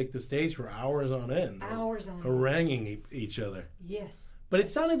people just take the stage for hours on end, haranguing each other. Yes. But it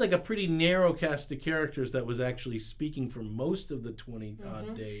sounded like a pretty narrow cast of characters that was actually speaking for most of the 20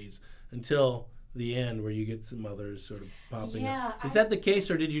 odd days until the end, where you get some others sort of popping up. Is that the case,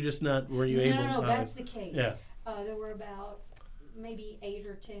 or did you just not? Were you able? No, that's the case. Yeah. There were about maybe 8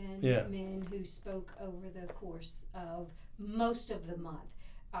 or 10 men who spoke over the course of most of the month,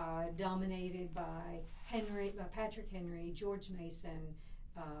 dominated by Patrick Henry, George Mason,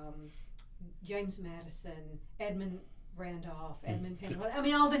 James Madison, Edmund Randolph, Edmund Pendleton. I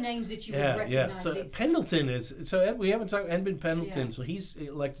mean, all the names that you would recognize. Yeah. So Pendleton we haven't talked Edmund Pendleton. Yeah. So he's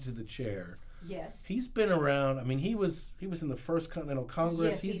elected to the chair. Yes. He's been around. I mean, he was in the First Continental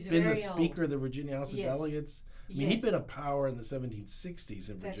Congress. Yes, he's been the very Speaker of the Virginia House of Yes. Delegates. I mean, he'd been a power in the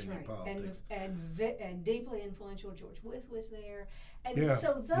 1760s in Virginia politics. And deeply influential. George Wythe was there. And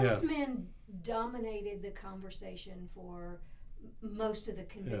so those men dominated the conversation for most of the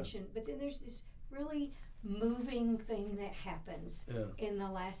convention. But then there's this really moving thing that happens in the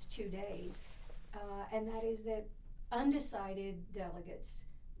last 2 days. And that is that undecided delegates,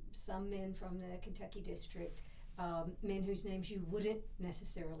 some men from the Kentucky district, men whose names you wouldn't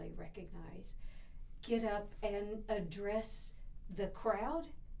necessarily recognize, get up and address the crowd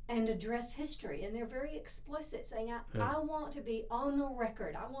and address history. And they're very explicit, saying, I want to be on the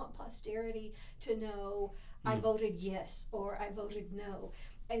record. I want posterity to know I voted yes or I voted no.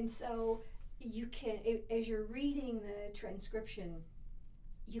 And so you can, as you're reading the transcription,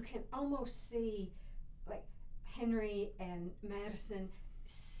 you can almost see like Henry and Madison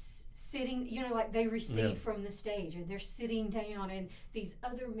sitting, like they recede from the stage and they're sitting down, and these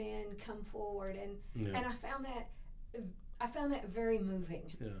other men come forward, and I found that very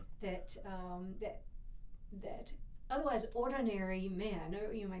moving. That otherwise ordinary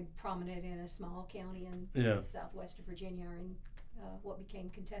men, prominent in a small county in southwest of Virginia or in what became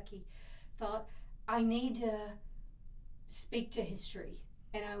Kentucky, thought, I need to speak to history,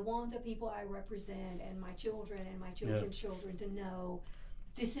 and I want the people I represent and my children and my children's children to know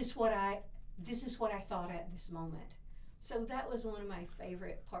this is what I thought at this moment. So that was one of my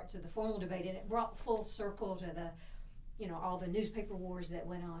favorite parts of the formal debate, and it brought full circle to the, all the newspaper wars that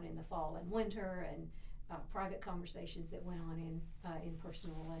went on in the fall and winter, and private conversations that went on in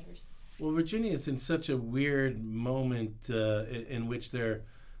personal letters. Well, Virginia is in such a weird moment in which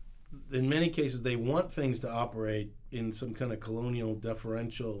in many cases, they want things to operate in some kind of colonial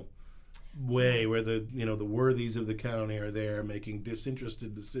deferential way, where the worthies of the county are there making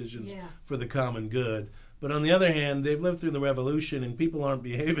disinterested decisions for the common good. But on the other hand, they've lived through the Revolution, and people aren't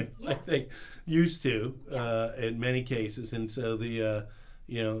behaving like they used to in many cases, and so the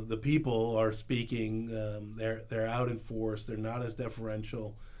people are speaking. They're out in force. They're not as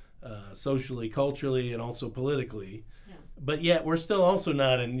deferential, socially, culturally, and also politically. but yet we're still also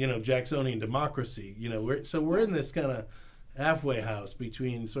not in, Jacksonian democracy. We're in this kind of halfway house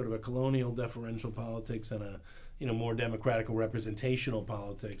between sort of a colonial deferential politics and a more democratic or representational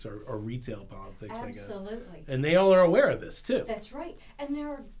politics or retail politics, I guess. Absolutely. And they all are aware of this too. That's right. And there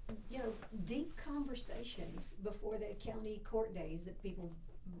are, deep conversations before the county court days that people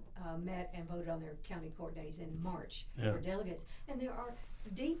met and voted on their county court days in March for delegates. And there are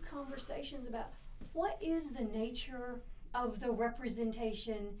deep conversations about what is the nature of the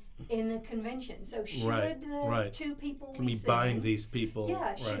representation in the convention. So should the two people can we we send, bind these people?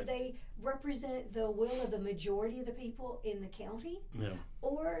 Yeah, should they represent the will of the majority of the people in the county? Yeah.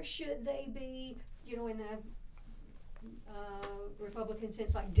 Or should they be, in the Republican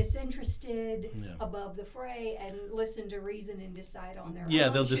sense, like disinterested, above the fray, and listen to reason and decide on their own? Yeah,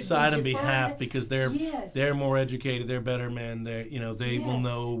 they'll Should decide we on defer behalf to- because they're more educated, they're better men, they will Yes.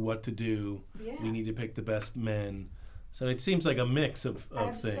 know what to do. Yeah. We need to pick the best men. So it seems like a mix of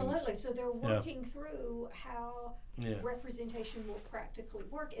Absolutely. things. So they're working through how Yeah. representation will practically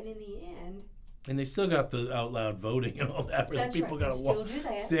work, and in the end, And they still got the out loud voting and all that. Where that's people right. got They to still do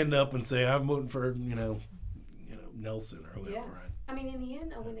that. stand up and say, "I'm voting for Nelson or whatever." Yeah. Right? I mean, in the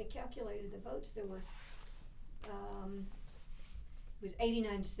end, when they calculated the votes, there were it was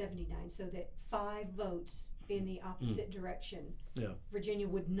 89 to 79, so that 5 votes in the opposite direction, Virginia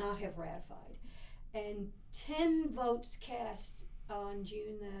would not have ratified, and 10 votes cast on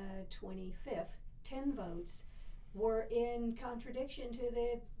June the 25th. 10 votes were in contradiction to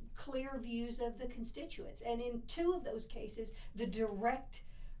the clear views of the constituents, and in 2 of those cases, the direct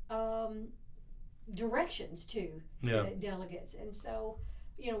directions to the delegates. And so,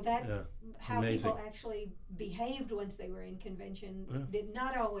 how Amazing. people actually behaved once they were in convention did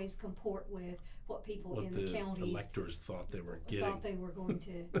not always comport with what people in the counties electors thought they were going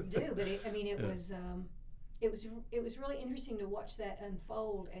to do. But it was really interesting to watch that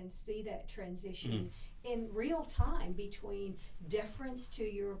unfold and see that transition in real time between deference to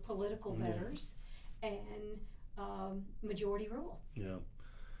your political betters and majority rule. Yeah.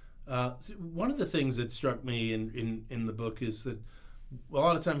 One of the things that struck me in the book is that a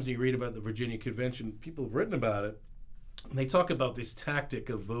lot of times when you read about the Virginia Convention, people have written about it, and they talk about this tactic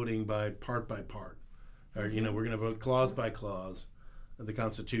of voting by part, or we're going to vote clause by clause of the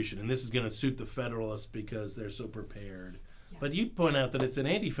Constitution, and this is going to suit the Federalists because they're so prepared. Yeah. But you point out that it's an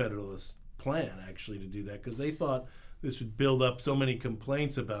anti-Federalist plan actually to do that because they thought this would build up so many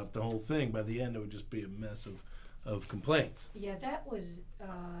complaints about the whole thing. By the end, it would just be a mess of complaints. Yeah, that was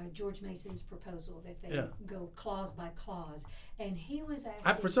George Mason's proposal that they go clause by clause, and he was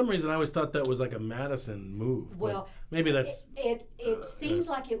for some reason, I always thought that was like a Madison move. Well, maybe that's it seems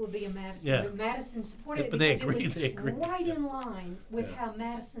like it would be a Madison, but Madison supported it because it was right in line with how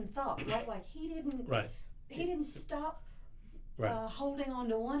Madison thought. Right, like he didn't stop. Holding on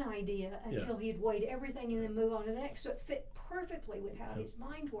to one idea until he had weighed everything and then move on to the next. So it fit perfectly with how his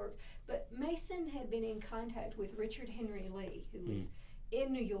mind worked. But Mason had been in contact with Richard Henry Lee, who was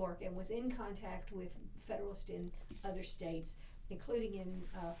in New York and was in contact with Federalists in other states, including in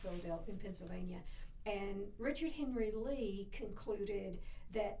Philadelphia, in Pennsylvania. And Richard Henry Lee concluded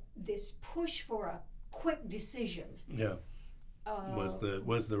that this push for a quick decision was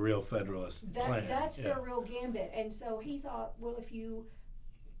the real Federalist plan. That's their real gambit. And so he thought, well,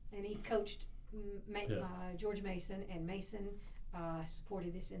 and he coached George Mason, and Mason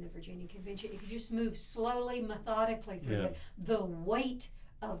supported this in the Virginia Convention. If you just move slowly, methodically through it, the weight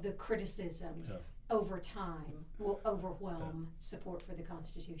of the criticisms over time will overwhelm support for the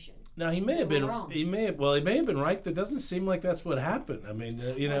Constitution. Now he may have been right. That doesn't seem like that's what happened. I mean,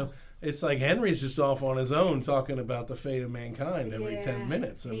 it's like Henry's just off on his own talking about the fate of mankind every 10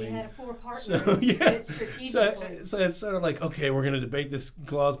 minutes. He had a poor partner strategically. So it's sort of like, okay, we're going to debate this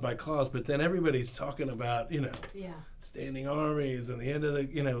clause by clause, but then everybody's talking about, standing armies and the end of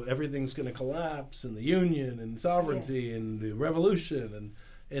the, everything's going to collapse, and the Union and sovereignty and the revolution.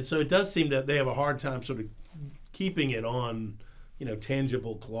 And so it does seem that they have a hard time sort of keeping it on,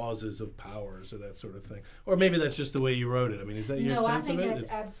 tangible clauses of powers or that sort of thing. Or maybe that's just the way you wrote it. I mean, is that your sense of it? No, I think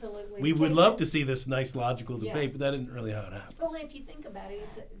that's absolutely. We would love to see this nice logical debate, but that isn't really how it happens. Well, if you think about it,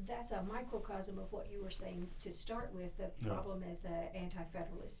 that's a microcosm of what you were saying to start with, the problem that the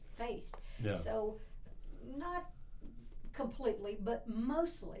Anti-Federalists faced. Yeah. So, not completely, but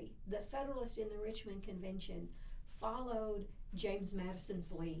mostly, the Federalists in the Richmond Convention followed James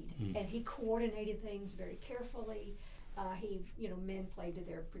Madison's lead, and he coordinated things very carefully. Men played to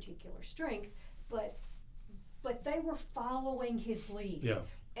their particular strength, but they were following his lead. Yeah.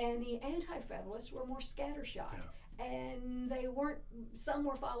 And the Anti-Federalists were more scattershot. Yeah. and some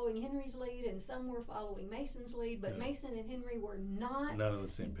were following Henry's lead and some were following Mason's lead, but Mason and Henry were not on the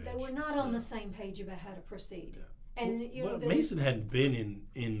same page. They were not on the same page about how to proceed. Yeah. And Mason hadn't been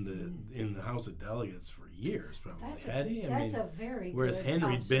in the House of Delegates for years, probably. Had he? That's a very whereas good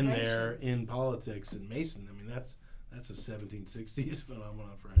Henry'd been there in politics, and Mason, I mean, that's a 1760s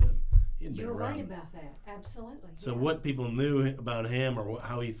phenomenon for him. You're right about that. Absolutely. So what people knew about him or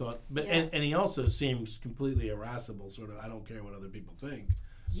how he thought, but and he also seems completely irascible. Sort of, I don't care what other people think.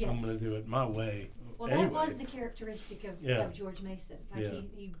 Yes. I'm going to do it my way. Well, anyway. That was the characteristic of George Mason.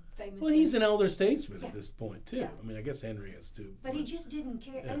 He famously. Well, he's an elder statesman at this point too. I mean, I guess Henry is too. But he just didn't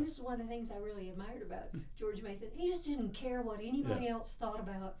care. And this is one of the things I really admired about George Mason. He just didn't care what anybody else thought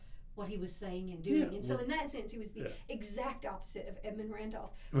about what he was saying and doing. And so in that sense, he was the exact opposite of Edmund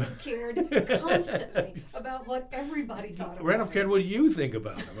Randolph, who cared constantly about what everybody thought about Randolph him. cared what you think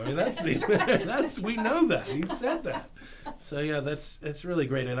about him. I mean, that's right. We know that. He said that. So that's really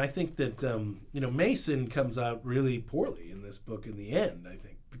great. And I think that Mason comes out really poorly in this book in the end, I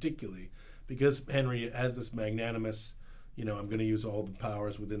think, particularly because Henry has this magnanimous, I'm going to use all the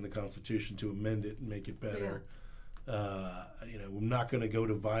powers within the Constitution to amend it and make it better. I'm not going to go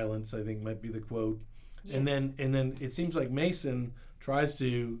to violence, I think might be the quote. Yes. And then it seems like Mason tries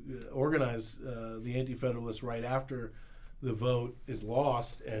to organize the Anti-Federalists right after the vote is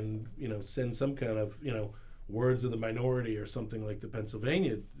lost and, send some kind of, words of the minority or something like the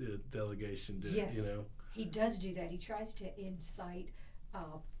Pennsylvania delegation did. Yes, he does do that. He tries to incite, I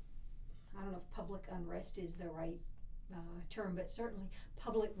don't know if public unrest is the right term, but certainly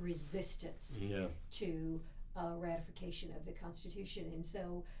public resistance to ratification of the Constitution. And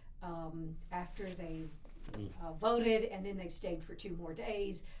so after they voted and then they've stayed for 2 more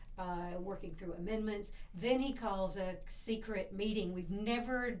days working through amendments, then he calls a secret meeting. We've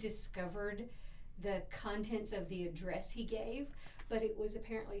never discovered the contents of the address he gave, but it was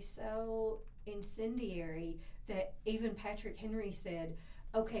apparently so incendiary that even Patrick Henry said,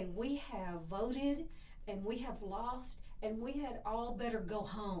 okay, we have voted and we have lost and we had all better go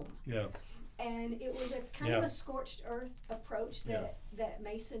home. Yeah. And it was a kind of a scorched earth approach that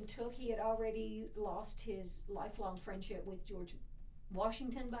Mason took. He had already lost his lifelong friendship with George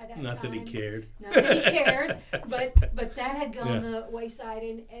Washington by that time. Not that he cared. Not that he cared, but that had gone the wayside.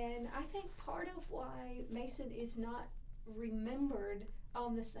 And I think part of why Mason is not remembered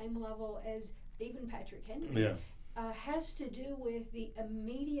on the same level as even Patrick Henry has to do with the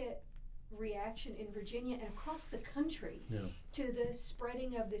immediate reaction in Virginia and across the country to the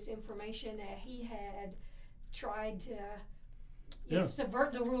spreading of this information that he had tried to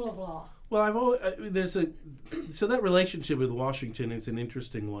subvert the rule of law. Well, so that relationship with Washington is an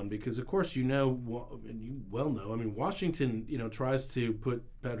interesting one because, of course, and you well know, I mean, Washington, tries to put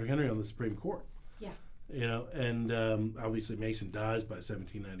Patrick Henry on the Supreme Court. Yeah. And obviously Mason dies by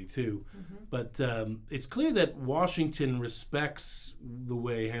 1792. Mm-hmm. But it's clear that Washington respects the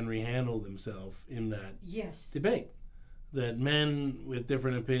way Henry handled himself in that debate, that men with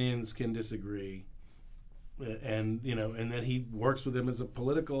different opinions can disagree. And that he works with him as a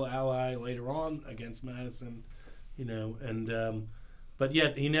political ally later on against Madison, but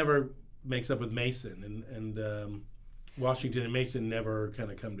yet he never makes up with Mason, and Washington and Mason never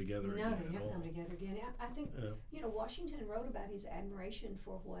kind of come together. No, they never come together again. I think Washington wrote about his admiration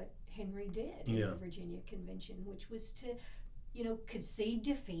for what Henry did in the Virginia Convention, which was to concede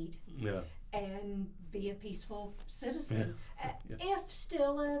defeat and be a peaceful citizen, if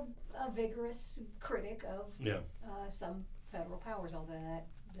still a vigorous critic of some federal powers, although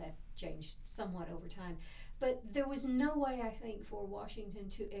that changed somewhat over time. But there was no way, I think, for Washington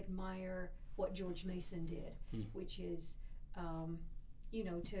to admire what George Mason did, which is,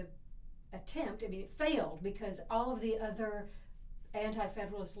 to attempt, it failed because all of the other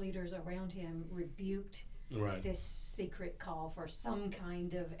anti-federalist leaders around him rebuked this secret call for some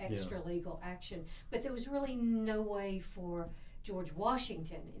kind of extra legal action. But there was really no way for George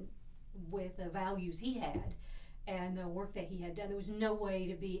Washington, with the values he had and the work that he had done, there was no way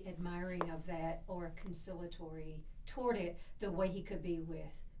to be admiring of that or conciliatory toward it the way he could be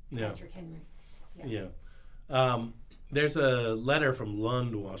with Patrick Henry. There's a letter from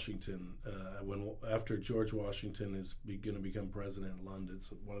Lund, Washington, after George Washington is going to become president. Lund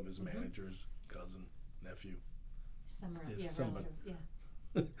is one of his managers, cousin, nephew. Somebody.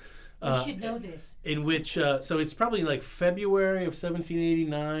 We should know this. In which, so it's probably like February of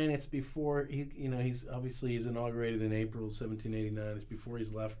 1789. It's before he's inaugurated in April of 1789. It's before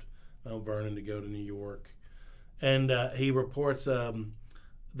he's left Mount Vernon to go to New York, and he reports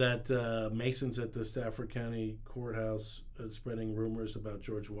that Mason's at the Stafford County Courthouse spreading rumors about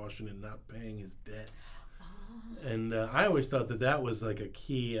George Washington not paying his debts. And I always thought that was like a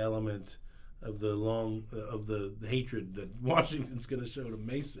key element of the hatred that Washington's going to show to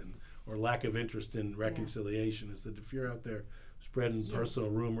Mason, or lack of interest in reconciliation, is that if you're out there spreading personal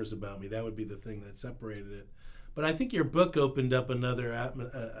rumors about me, that would be the thing that separated it. But I think your book opened up another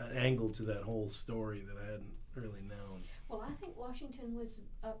angle to that whole story that I hadn't really known. Well, I think Washington was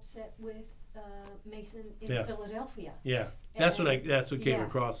upset with Mason in Philadelphia. Yeah, that's what came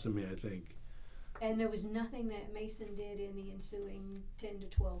across to me, I think. And there was nothing that Mason did in the ensuing 10 to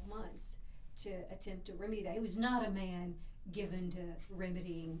 12 months to attempt to remedy that. He was not a man given to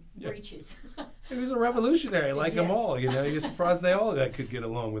remedying breaches. He was a revolutionary, like them all. You're surprised they all could get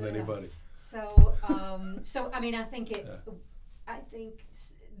along with anybody. So I mean, I think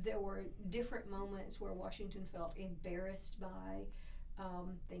there were different moments where Washington felt embarrassed by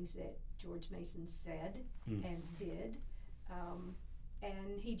things that George Mason said and did.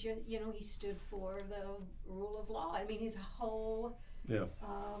 And he just, he stood for the rule of law. I mean, his whole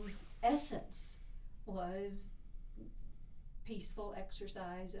essence was peaceful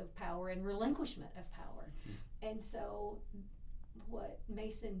exercise of power and relinquishment of power. And so what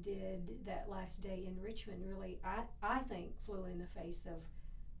Mason did that last day in Richmond really, I think, flew in the face of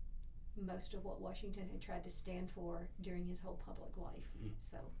most of what Washington had tried to stand for during his whole public life.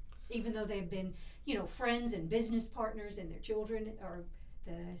 So even though they've been, friends and business partners, and their children are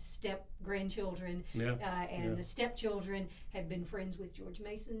the step-grandchildren and the stepchildren had been friends with George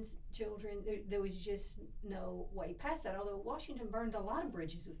Mason's children, there was just no way past that. Although Washington burned a lot of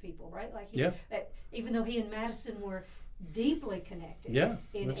bridges with people, right? Like even though he and Madison were deeply connected in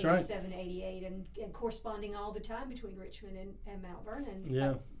 87, 88, and corresponding all the time between Richmond and Mount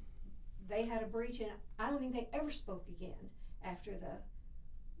Vernon, they had a breach, and I don't think they ever spoke again after the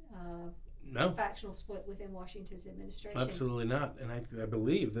factional split within Washington's administration. Absolutely not. And I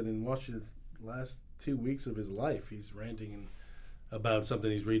believe that in Washington's last 2 weeks of his life, he's ranting about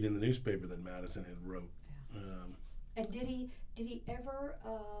something he's reading in the newspaper that Madison had wrote. And did he ever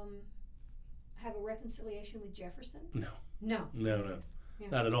have a reconciliation with Jefferson? No. Yeah.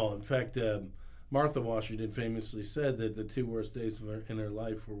 Not at all. In fact, Martha Washington famously said that the two worst days in her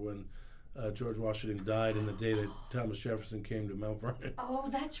life were when George Washington died and the day that Thomas Jefferson came to Mount Vernon. Oh,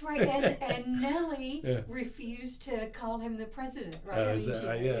 that's right. And Nellie refused to call him the president, right? I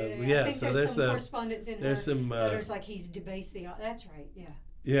think so there's some correspondence in there's her some letters like he's debased the... That's right,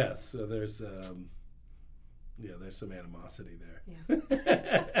 Yeah, so there's some animosity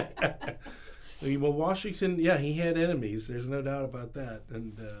there. Well, Washington, he had enemies. There's no doubt about that,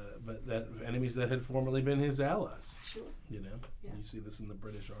 and but that enemies that had formerly been his allies. Sure. You see this in the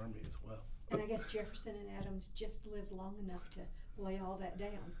British Army as well. And I guess Jefferson and Adams just lived long enough to lay all that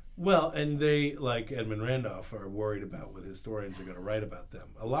down. Well, and they, like Edmund Randolph, are worried about what historians are going to write about them.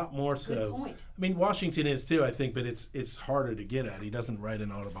 A lot more so. Good point. I mean, Washington is too, I think, but it's harder to get at. He doesn't write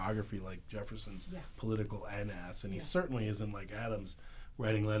an autobiography like Jefferson's political ananas, and he certainly isn't like Adams,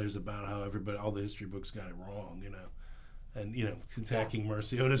 writing letters about how all the history books got it wrong, and attacking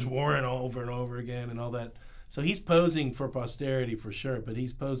Mercy Otis Warren over and over again and all that. So he's posing for posterity for sure, but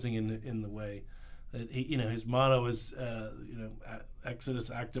he's posing in the way that his motto is Exodus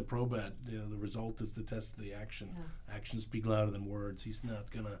acta probat. The result is the test of the action. Actions speak louder than words. He's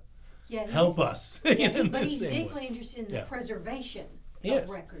not gonna help us. But he's deeply interested in the preservation of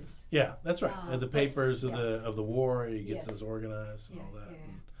records. Yeah, that's right. The papers of the war, he gets those organized and all that,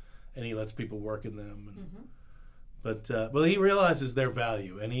 and he lets people work in them. And, but he realizes their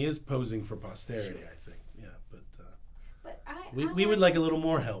value, and he is posing for posterity. I think. But we would like a little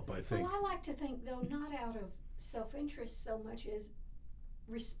more help. I think. Well, I like to think, though, not out of self-interest so much as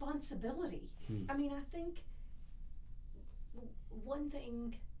responsibility. I mean, I think one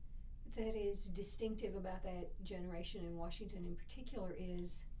thing that is distinctive about that generation in Washington in particular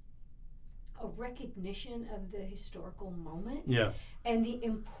is a recognition of the historical moment and the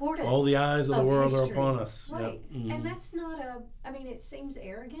importance all the eyes of the world history. Are upon us. Right. And that's not it seems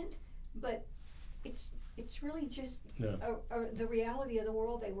arrogant, but it's really just the reality of the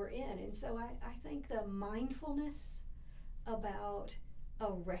world they were in. And so I think the mindfulness about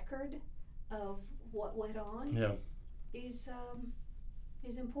a record of what went on is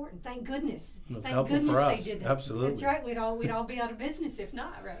important. Thank goodness. Thank goodness they did that. Absolutely. That's right. We'd all be out of business if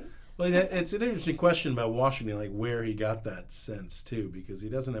not, right? Well, it's an interesting question about Washington, like where he got that sense too, because he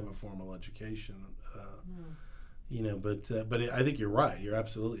doesn't have a formal education. But I think you're right. You're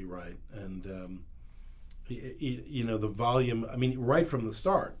absolutely right. And the volume. I mean, right from the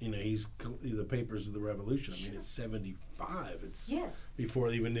start, he's the Papers of the Revolution. I mean, it's 75. It's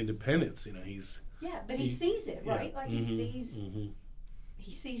before even independence. He's but he sees it, right? Like he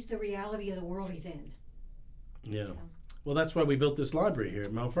sees the reality of the world he's in. Yeah. So. Well, that's why we built this library here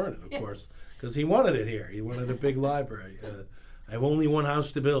at Mount Vernon, of Yes. course, because he wanted it here. He wanted a big library. I have only one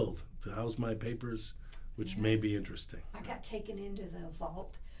house to build to house my papers, which may be interesting. I got taken into the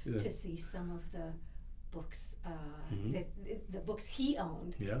vault to see some of the books, the books he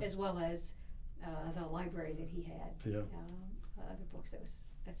owned, as well as the library that he had. Yeah. Other books.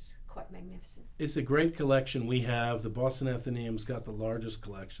 That's quite magnificent. It's a great collection we have. The Boston Athenaeum's got the largest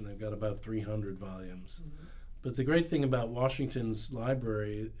collection. They've got about 300 volumes. Mm-hmm. But the great thing about Washington's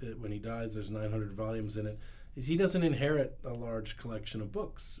library, when he dies, there's 900 volumes in it, is he doesn't inherit a large collection of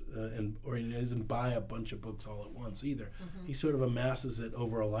books, or he doesn't buy a bunch of books all at once either. Mm-hmm. He sort of amasses it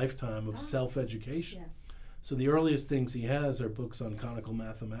over a lifetime of self-education. Yeah. So the earliest things he has are books on conical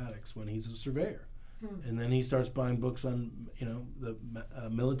mathematics when he's a surveyor. And then he starts buying books on, the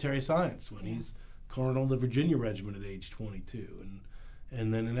military science when he's colonel of the Virginia Regiment at age 22,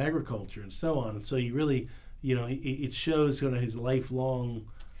 and then in agriculture and so on. And so he really, it shows kind of his lifelong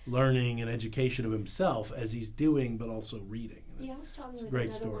learning and education of himself as he's doing, but also reading. Yeah, I was talking with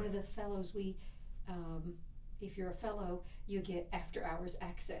another one of the fellows. If you're a fellow, you get after-hours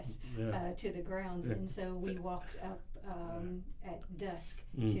access to the grounds, and so we walked up at dusk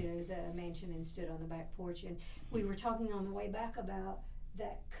to the mansion and stood on the back porch, and we were talking on the way back about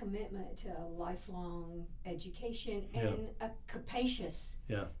that commitment to a lifelong education and a capacious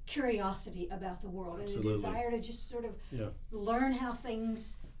curiosity about the world. Absolutely. And a desire to just sort of learn how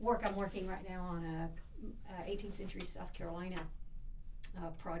things work. I'm working right now on a 18th century South Carolina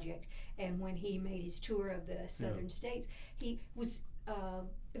project, and when he made his tour of the southern states, he was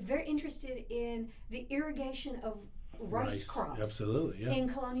very interested in the irrigation of rice crops. Absolutely, yeah. In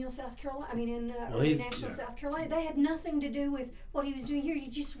colonial South Carolina, in early national South Carolina, they had nothing to do with what he was doing here. He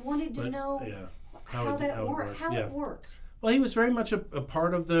just wanted to know how it worked. Well, he was very much a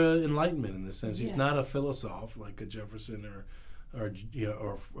part of the Enlightenment in this sense. He's not a philosopher like a Jefferson or a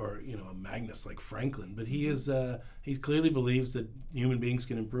Magnus like Franklin, but he is. He clearly believes that human beings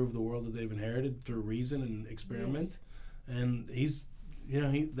can improve the world that they've inherited through reason and experiment, and he's.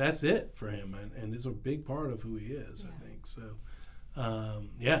 That's it for him, and it's a big part of who he is, I think. So,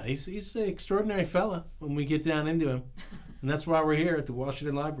 he's an extraordinary fella when we get down into him, and that's why we're here at the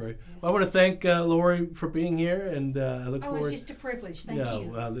Washington Library. Yes. Well, I want to thank Lori for being here, and I look forward. It's just a privilege. Thank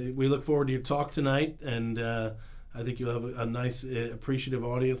you. We look forward to your talk tonight, and I think you'll have a nice, appreciative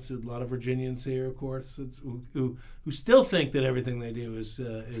audience. A lot of Virginians here, of course, who still think that everything they do is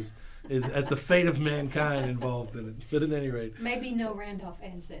as the fate of mankind involved in it. But at any rate, maybe no Randolph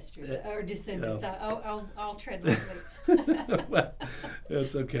ancestors or descendants. No. I'll tread lightly. Well,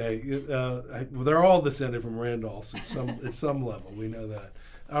 that's okay. They're all descended from Randolphs at some level. We know that.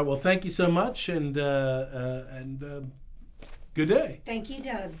 All right. Well, thank you so much, and good day. Thank you,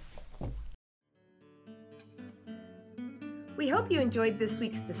 Doug. We hope you enjoyed this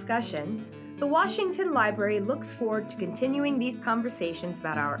week's discussion. The Washington Library looks forward to continuing these conversations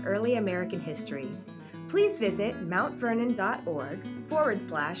about our early American history. Please visit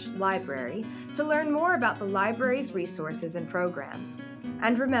mountvernon.org/library to learn more about the library's resources and programs.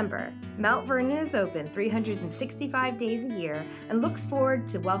 And remember, Mount Vernon is open 365 days a year and looks forward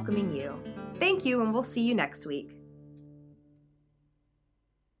to welcoming you. Thank you, and we'll see you next week.